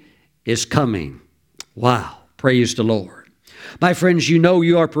day is coming. Wow, praise the Lord. My friends, you know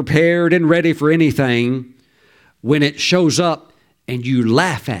you are prepared and ready for anything when it shows up and you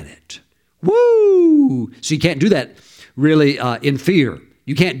laugh at it. Woo! So you can't do that really in fear.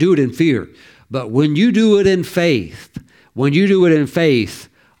 You can't do it in fear. But when you do it in faith,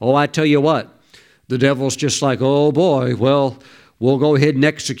 oh, I tell you what, the devil's just like, oh boy, well, we'll go ahead and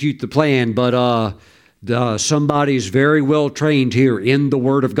execute the plan, but somebody's very well trained here in the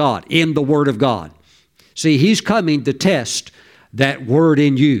Word of God, See, he's coming to test that word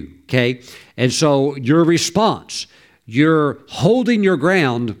in you, okay? And so your response, your holding your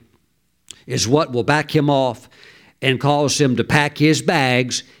ground is what will back him off and cause him to pack his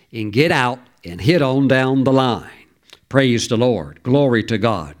bags and get out and hit on down the line. Praise the Lord. Glory to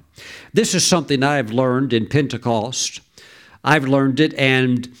God. This is something I've learned in Pentecost. I've learned it,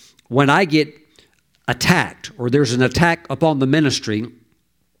 and when I get attacked or there's an attack upon the ministry,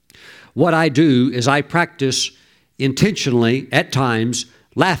 what I do is I practice intentionally, at times,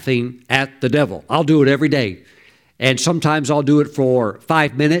 laughing at the devil. I'll do it every day. And sometimes I'll do it for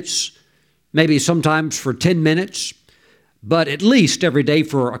 5 minutes, maybe sometimes for 10 minutes, but at least every day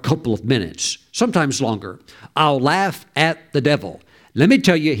for a couple of minutes, sometimes longer. I'll laugh at the devil. Let me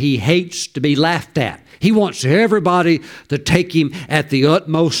tell you, he hates to be laughed at. He wants everybody to take him at the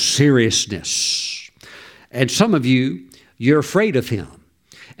utmost seriousness. And some of you, you're afraid of him.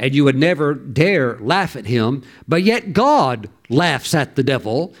 And you would never dare laugh at him. But yet God laughs at the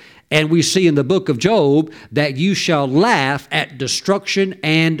devil. And we see in the book of Job that you shall laugh at destruction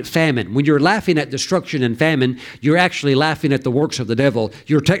and famine. When you're laughing at destruction and famine, you're actually laughing at the works of the devil.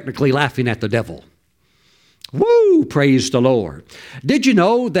 You're technically laughing at the devil. Woo! Praise the Lord. Did you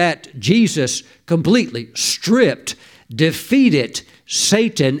know that Jesus completely stripped, defeated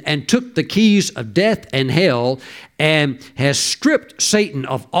Satan and took the keys of death and hell and has stripped Satan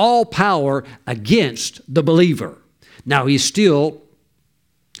of all power against the believer? Now, he still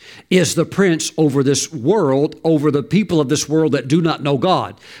is the prince over this world, over the people of this world that do not know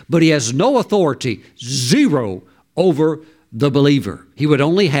God. But he has no authority, zero, over the believer. He would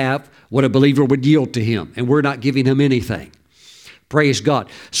only have what a believer would yield to him, and we're not giving him anything. Praise God.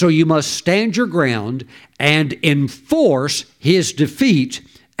 So you must stand your ground and enforce his defeat,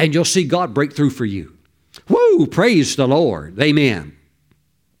 and you'll see God break through for you. Woo! Praise the Lord. Amen.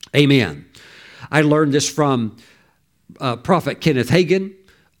 Amen. I learned this from Prophet Kenneth Hagin.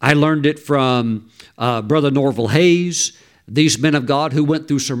 I learned it from Brother Norval Hayes, these men of God who went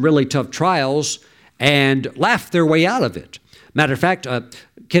through some really tough trials and laughed their way out of it. Matter of fact,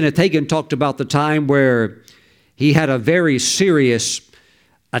 Kenneth Hagin talked about the time where he had a very serious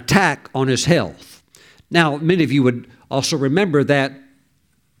attack on his health. Now, many of you would also remember that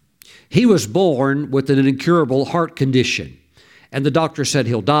he was born with an incurable heart condition, and the doctor said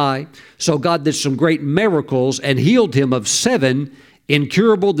he'll die. So God did some great miracles and healed him of 7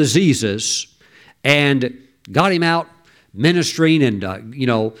 incurable diseases and got him out ministering,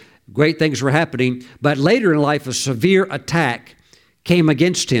 and great things were happening. But later in life, a severe attack came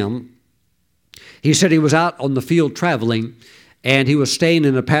against him. He said he was out on the field traveling, and he was staying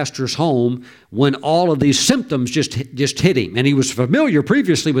in a pastor's home when all of these symptoms just hit him. And he was familiar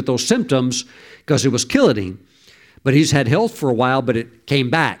previously with those symptoms because it was killing him. But he's had health for a while, but it came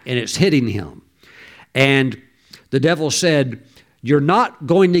back, and it's hitting him. And the devil said, "You're not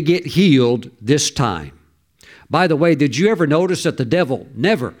going to get healed this time." By the way, did you ever notice that the devil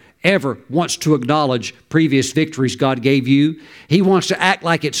never, ever wants to acknowledge previous victories God gave you? He wants to act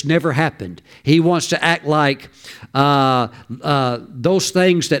like it's never happened. He wants to act like those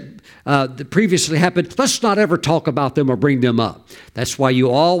things that previously happened, let's not ever talk about them or bring them up. That's why you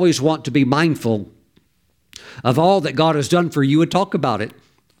always want to be mindful of all that God has done for you and talk about it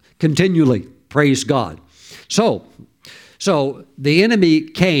continually. Praise God. So the enemy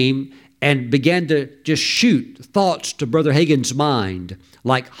came and began to just shoot thoughts to Brother Hagin's mind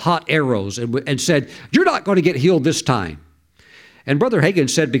like hot arrows and said, "You're not going to get healed this time." And Brother Hagin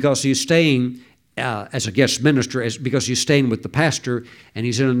said, because he's staying as a guest minister, because he's staying with the pastor and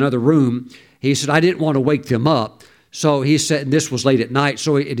he's in another room, he said, "I didn't want to wake them up." So he said, and this was late at night,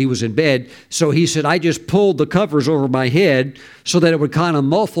 so he was in bed. So he said, "I just pulled the covers over my head so that it would kind of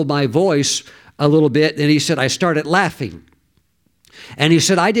muffle my voice a little bit." And he said, "I started laughing." And he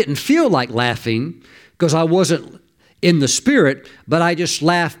said, "I didn't feel like laughing because I wasn't in the Spirit, but I just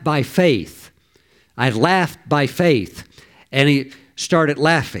laughed by faith. I laughed by faith." And he started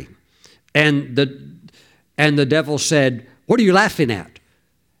laughing. And the devil said, "What are you laughing at?"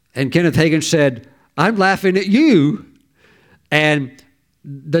 And Kenneth Hagin said, "I'm laughing at you." And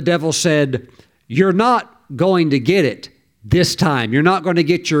the devil said, "You're not going to get it this time. You're not going to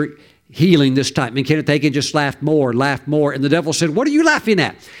get your healing this time." And Kenneth Hagin just laughed more. And the devil said, "What are you laughing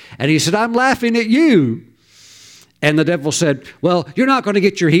at?" And he said, "I'm laughing at you." And the devil said, "Well, you're not going to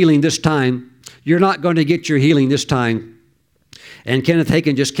get your healing this time. You're not going to get your healing this time." And Kenneth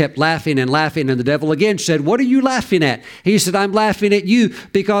Hagin just kept laughing. And the devil again said, "What are you laughing at?" He said, "I'm laughing at you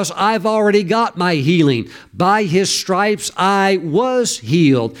because I've already got my healing. By his stripes I was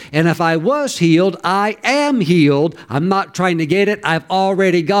healed. And if I was healed, I am healed. I'm not trying to get it. I've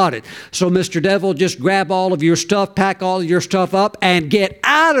already got it. So, Mr. Devil, just grab all of your stuff, pack all of your stuff up, and get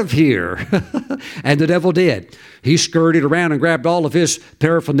out of here." And the devil did. He skirted around and grabbed all of his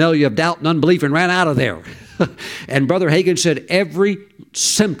paraphernalia of doubt and unbelief and ran out of there. And Brother Hagin said every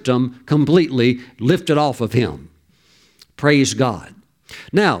symptom completely lifted off of him. Praise God.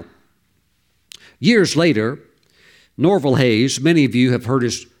 Now, years later, Norval Hayes, many of you have heard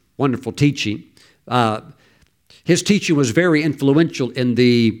his wonderful teaching. His teaching was very influential in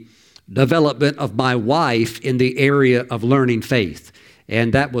the development of my wife in the area of learning faith.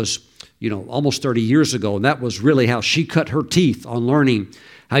 And that was, almost 30 years ago. And that was really how she cut her teeth on learning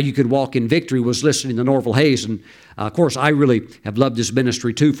how you could walk in victory, was listening to Norval Hayes. And of course, I really have loved his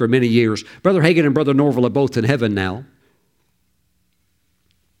ministry too for many years. Brother Hagin and Brother Norval are both in heaven now.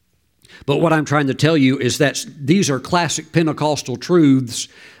 But what I'm trying to tell you is that these are classic Pentecostal truths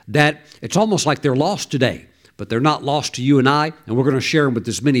that it's almost like they're lost today, but they're not lost to you and I, and we're going to share them with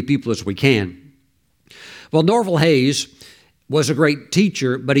as many people as we can. Well, Norval Hayes was a great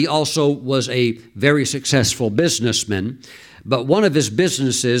teacher, but he also was a very successful businessman. But one of his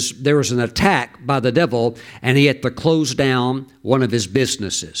businesses, there was an attack by the devil, and he had to close down one of his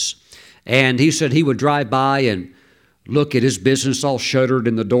businesses. And he said he would drive by and look at his business all shuttered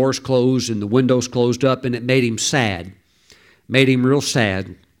and the doors closed and the windows closed up, and it made him sad, made him real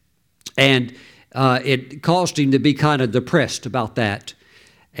sad. And it caused him to be kind of depressed about that.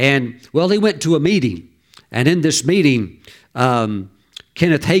 And, well, he went to a meeting, and in this meeting, Kenneth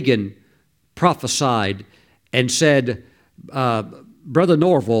Hagin prophesied and said, Brother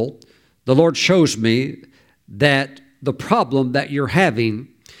Norval, the Lord shows me that the problem that you're having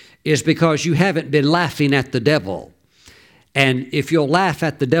is because you haven't been laughing at the devil. And if you'll laugh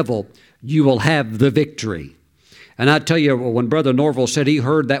at the devil, you will have the victory. And I tell you, when Brother Norval said he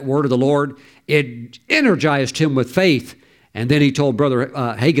heard that word of the Lord, it energized him with faith. And then he told Brother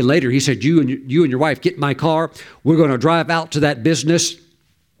Hagin later, he said, you and your wife, get in my car. We're going to drive out to that business.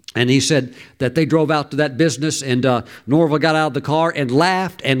 And he said that they drove out to that business, and Norval got out of the car and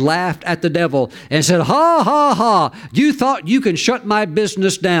laughed at the devil and said, ha, ha, ha, you thought you can shut my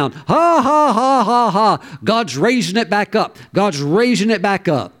business down. Ha, ha, ha, ha, ha. God's raising it back up. God's raising it back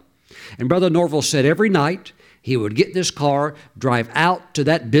up. And Brother Norval said every night he would get this car, drive out to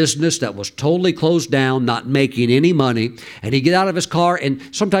that business that was totally closed down, not making any money. And he'd get out of his car, and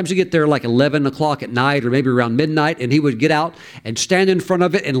sometimes he'd get there like 11 o'clock at night or maybe around midnight, and he would get out and stand in front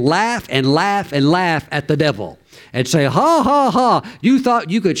of it and laugh at the devil and say, ha, ha, ha, you thought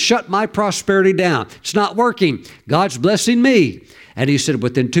you could shut my prosperity down. It's not working. God's blessing me. And he said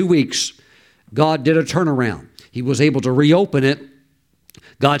within 2 weeks, God did a turnaround. He was able to reopen it.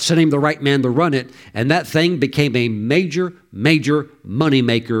 God sent him the right man to run it, and that thing became a major, major money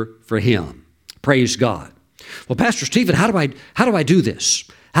maker for him. Praise God. Well, Pastor Stephen, how do I do this?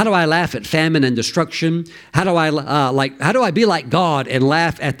 How do I laugh at famine and destruction? How do I be like God and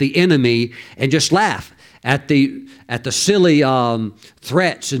laugh at the enemy and just laugh at the silly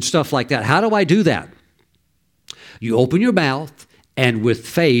threats and stuff like that? How do I do that? You open your mouth, and with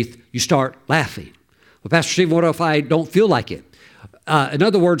faith, you start laughing. Well, Pastor Stephen, what if I don't feel like it? In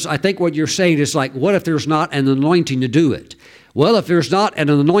other words, I think what you're saying is like, what if there's not an anointing to do it? Well, if there's not an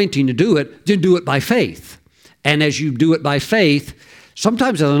anointing to do it, then do it by faith. And as you do it by faith,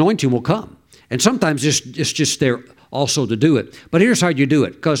 sometimes an anointing will come. And sometimes it's just there also to do it. But here's how you do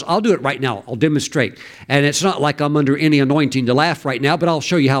it, because I'll do it right now. I'll demonstrate. And it's not like I'm under any anointing to laugh right now, but I'll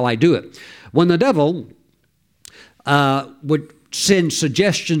show you how I do it. When the devil would send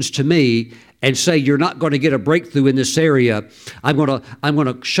suggestions to me and say, you're not going to get a breakthrough in this area, I'm going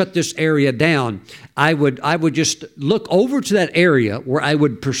to shut this area down, I would just look over to that area where I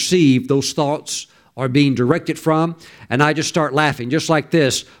would perceive those thoughts are being directed from, and I just start laughing, just like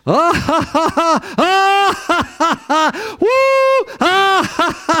this. Ah, ha, ha, ha, ah, ha, ha, ha, woo, ah,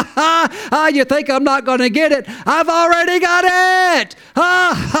 ha, ha, ha. Ah, you think I'm not going to get it? I've already got it.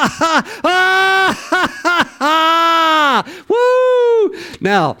 Ah, ha, ha, ah, ha, ha, ha. Woo.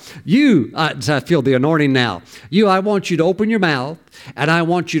 Now, I feel the anointing now. I want you to open your mouth, and I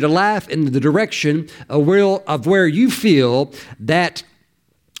want you to laugh in the direction of where you feel that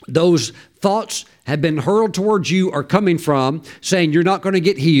those thoughts have been hurled towards you are coming from, saying you're not going to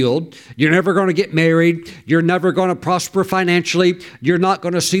get healed, you're never going to get married, you're never going to prosper financially, you're not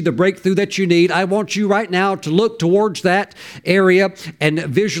going to see the breakthrough that you need. I want you right now to look towards that area and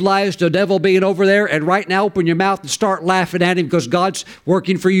visualize the devil being over there, and right now open your mouth and start laughing at him, because God's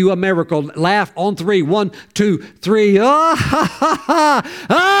working for you a miracle. Laugh on 3. 1, 2, 3. Ah, ha, ha, ha.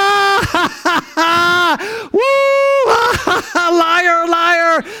 Ah, ha, ha, ha. Woo! Ah, ha, ha. Liar,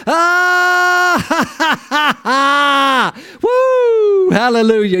 liar. Ah, ha, ha, ha, ha. Woo!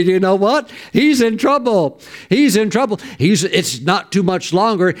 Hallelujah. You know what? He's in trouble. He's in trouble. It's not too much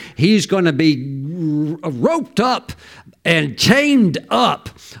longer. He's going to be roped up and chained up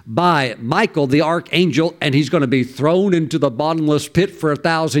by Michael, the archangel, and he's going to be thrown into the bottomless pit for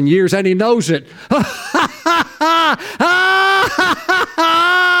 1,000 years, and he knows it.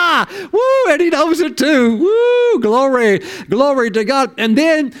 Woo, and he knows it too. Woo, glory to God. And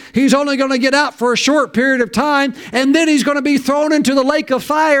then he's only going to get out for a short period of time, and then he's going to be thrown into the lake of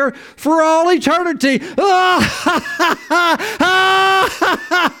fire for all eternity.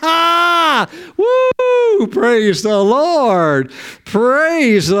 Woo, praise the Lord.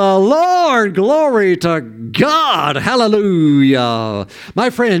 Praise the Lord. Glory to God. Hallelujah. My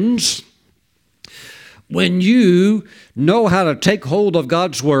friends, when you know how to take hold of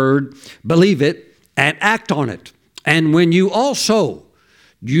God's Word, believe it, and act on it. And when you also,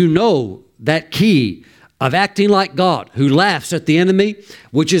 you know that key of acting like God, who laughs at the enemy,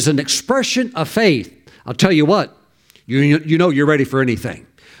 which is an expression of faith. I'll tell you what, you know you're ready for anything.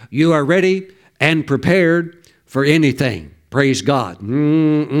 You are ready and prepared for anything. Praise God.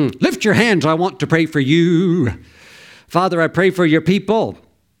 Lift your hands. I want to pray for you. Father, I pray for your people.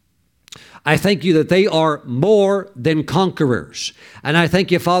 I thank you that they are more than conquerors. And I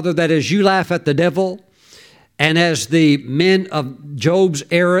thank you, Father, that as you laugh at the devil, and as the men of Job's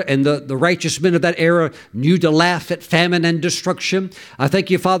era and the righteous men of that era knew to laugh at famine and destruction, I thank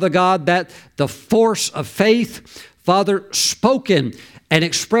you, Father God, that the force of faith, Father, spoken and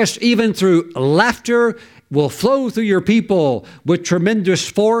expressed even through laughter, will flow through your people with tremendous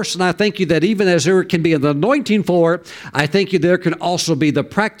force. And I thank you that even as there can be an anointing for it, I thank you there can also be the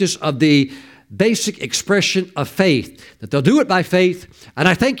practice of the basic expression of faith, that they'll do it by faith. And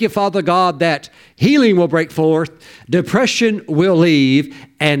I thank you, Father God, that healing will break forth, depression will leave,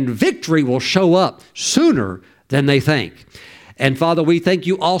 and victory will show up sooner than they think. And Father, we thank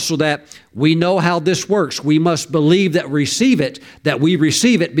you also that we know how this works. We must believe that we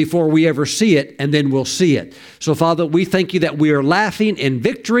receive it before we ever see it, and then we'll see it. So Father, we thank you that we are laughing in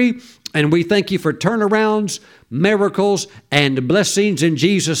victory, and we thank you for turnarounds, miracles, and blessings in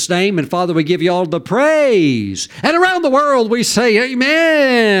Jesus' name. And Father, we give you all the praise. And around the world we say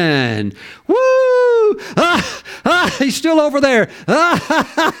amen. Woo! He's still over there.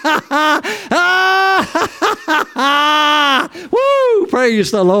 Woo!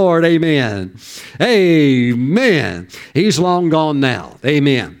 Praise the Lord. Amen. Amen. He's long gone now.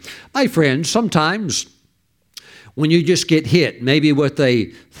 Amen. My friends, sometimes when you just get hit, maybe with a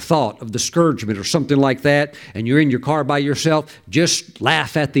thought of discouragement or something like that, and you're in your car by yourself, just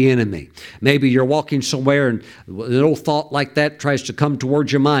laugh at the enemy. Maybe you're walking somewhere and a little thought like that tries to come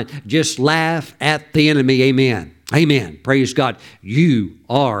towards your mind. Just laugh at the enemy. Amen. Amen. Praise God. You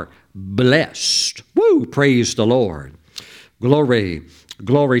are blessed. Woo! Praise the Lord. Glory.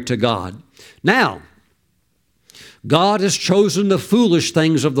 Glory to God. Now, God has chosen the foolish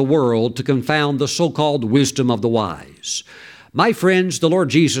things of the world to confound the so-called wisdom of the wise. My friends, the Lord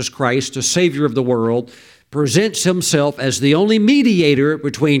Jesus Christ, the Savior of the world, presents himself as the only mediator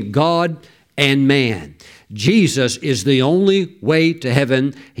between God and man. Jesus is the only way to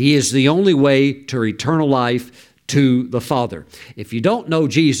heaven. He is the only way to eternal life, to the Father. If you don't know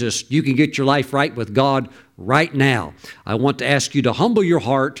Jesus, you can get your life right with God right now. I want to ask you to humble your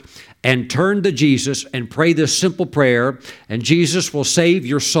heart and turn to Jesus and pray this simple prayer, and Jesus will save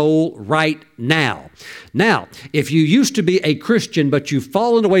your soul right now. Now, if you used to be a Christian, but you've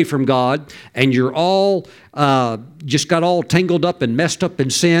fallen away from God, and you're all just got all tangled up and messed up in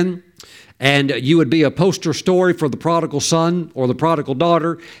sin, and you would be a poster story for the prodigal son or the prodigal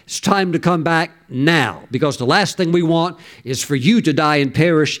daughter, it's time to come back now, because the last thing we want is for you to die and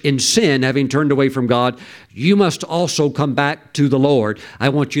perish in sin, having turned away from God. You must also come back to the Lord. I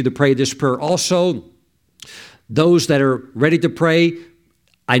want you to pray this prayer. Also, those that are ready to pray,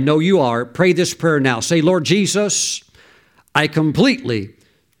 I know you are, pray this prayer now. Say, Lord Jesus, I completely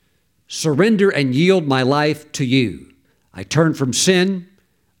surrender and yield my life to you. I turn from sin.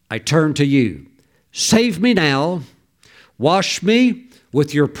 I turn to you. Save me now. Wash me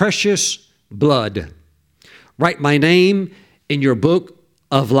with your precious blood. Write my name in your book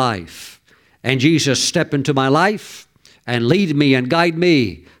of life. And Jesus, step into my life and lead me and guide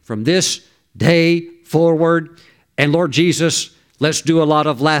me from this day forward. And Lord Jesus, let's do a lot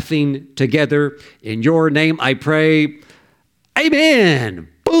of laughing together. In your name I pray. Amen.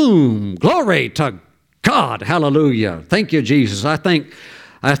 Boom. Glory to God. Hallelujah. Thank you, Jesus. I think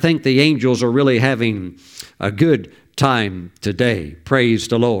the angels are really having a good time today. Praise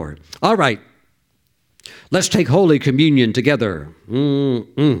the Lord. All right. Let's take Holy Communion together.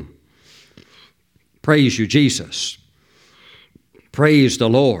 Praise you, Jesus. Praise the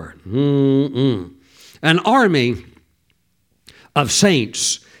Lord. An army of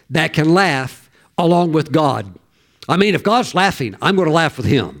saints that can laugh along with God. I mean, if God's laughing, I'm going to laugh with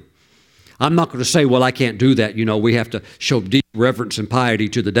him. I'm not going to say, well, I can't do that. You know, we have to show deep reverence and piety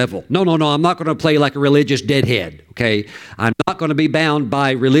to the devil. No. I'm not going to play like a religious deadhead, okay? I'm not going to be bound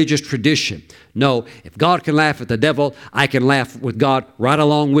by religious tradition. No, if God can laugh at the devil, I can laugh with God, right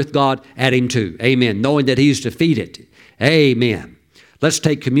along with God at him too. Amen. Knowing that he's defeated. Amen. Let's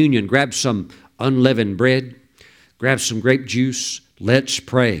take communion. Grab some unleavened bread. Grab some grape juice. Let's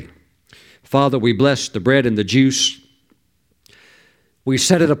pray. Father, we bless the bread and the juice. We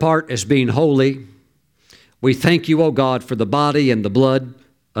set it apart as being holy. We thank you, O God, for the body and the blood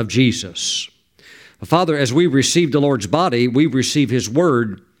of Jesus. Father, as we receive the Lord's body, we receive His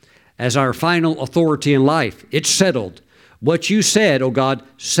word as our final authority in life. It's settled. What you said, oh God,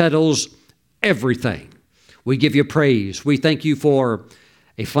 settles everything. We give you praise. We thank you for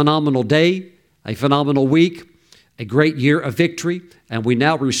a phenomenal day, a phenomenal week, a great year of victory, and we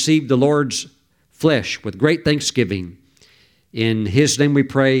now receive the Lord's flesh with great thanksgiving. In His name we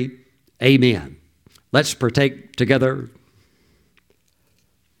pray, amen. Let's partake together.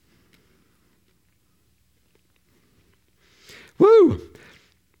 Woo!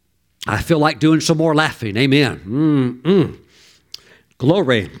 I feel like doing some more laughing. Amen.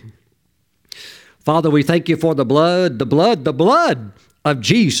 Glory. Father, we thank you for the blood of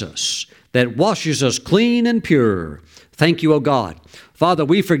Jesus that washes us clean and pure. Thank you, O God. Father,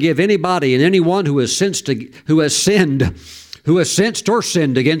 we forgive anybody and anyone who has sensed or sinned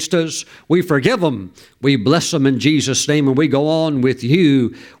against us. We forgive them. We bless them in Jesus' name, and we go on with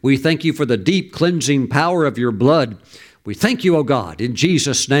you. We thank you for the deep cleansing power of your blood. We thank you, O God, in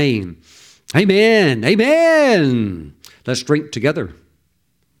Jesus' name. Amen. Amen. Let's drink together.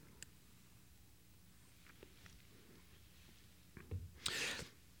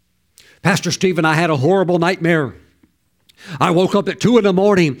 Pastor Stephen, I had a horrible nightmare. I woke up at 2 in the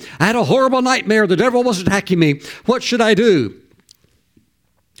morning. I had a horrible nightmare. The devil was attacking me. What should I do?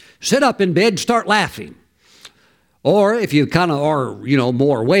 Sit up in bed and start laughing. Or if you kind of are,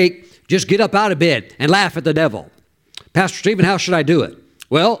 more awake, just get up out of bed and laugh at the devil. Pastor Stephen, how should I do it?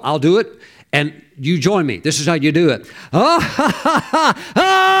 Well, I'll do it, and you join me. This is how you do it.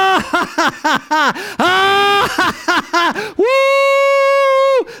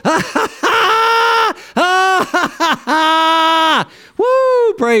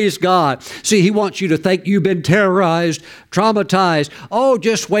 Woo! Praise God. See, He wants you to think you've been terrorized, traumatized. Oh,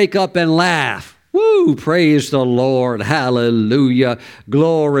 just wake up and laugh. Woo! Praise the Lord. Hallelujah.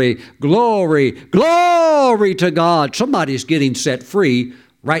 Glory, glory, glory to God. Somebody's getting set free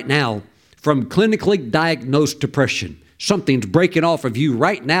right now from clinically diagnosed depression. Something's breaking off of you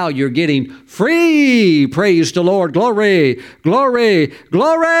right now. You're getting free. Praise the Lord. Glory, glory,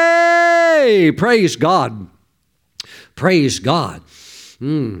 glory. Praise God. Praise God.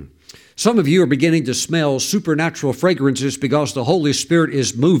 Some of you are beginning to smell supernatural fragrances because the Holy Spirit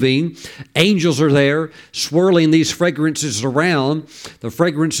is moving. Angels are there swirling these fragrances around. The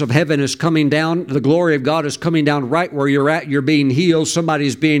fragrance of heaven is coming down. The glory of God is coming down right where you're at. You're being healed.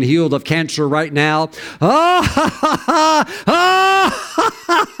 Somebody's being healed of cancer right now.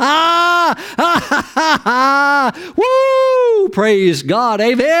 Woo! Praise God.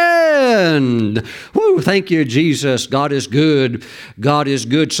 Amen. Woo! Thank you, Jesus. God is good. God is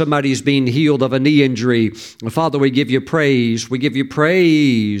good. Somebody's being healed of a knee injury. Father, we give you praise. We give you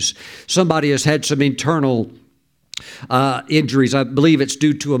praise. Somebody has had some internal injuries. I believe it's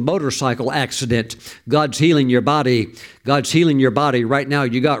due to a motorcycle accident. God's healing your body. God's healing your body right now.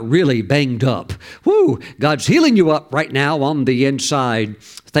 You got really banged up. Woo! God's healing you up right now on the inside.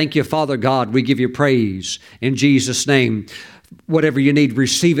 Thank you, Father God. We give you praise in Jesus' name. Whatever you need,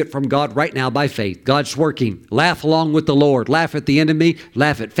 receive it from God right now by faith. God's working. Laugh along with the Lord. Laugh at the enemy.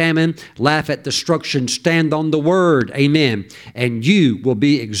 Laugh at famine. Laugh at destruction. Stand on the word. Amen. And you will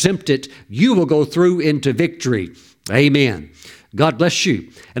be exempted. You will go through into victory. Amen. God bless you.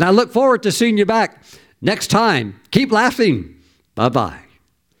 And I look forward to seeing you back next time. Keep laughing. Bye-bye.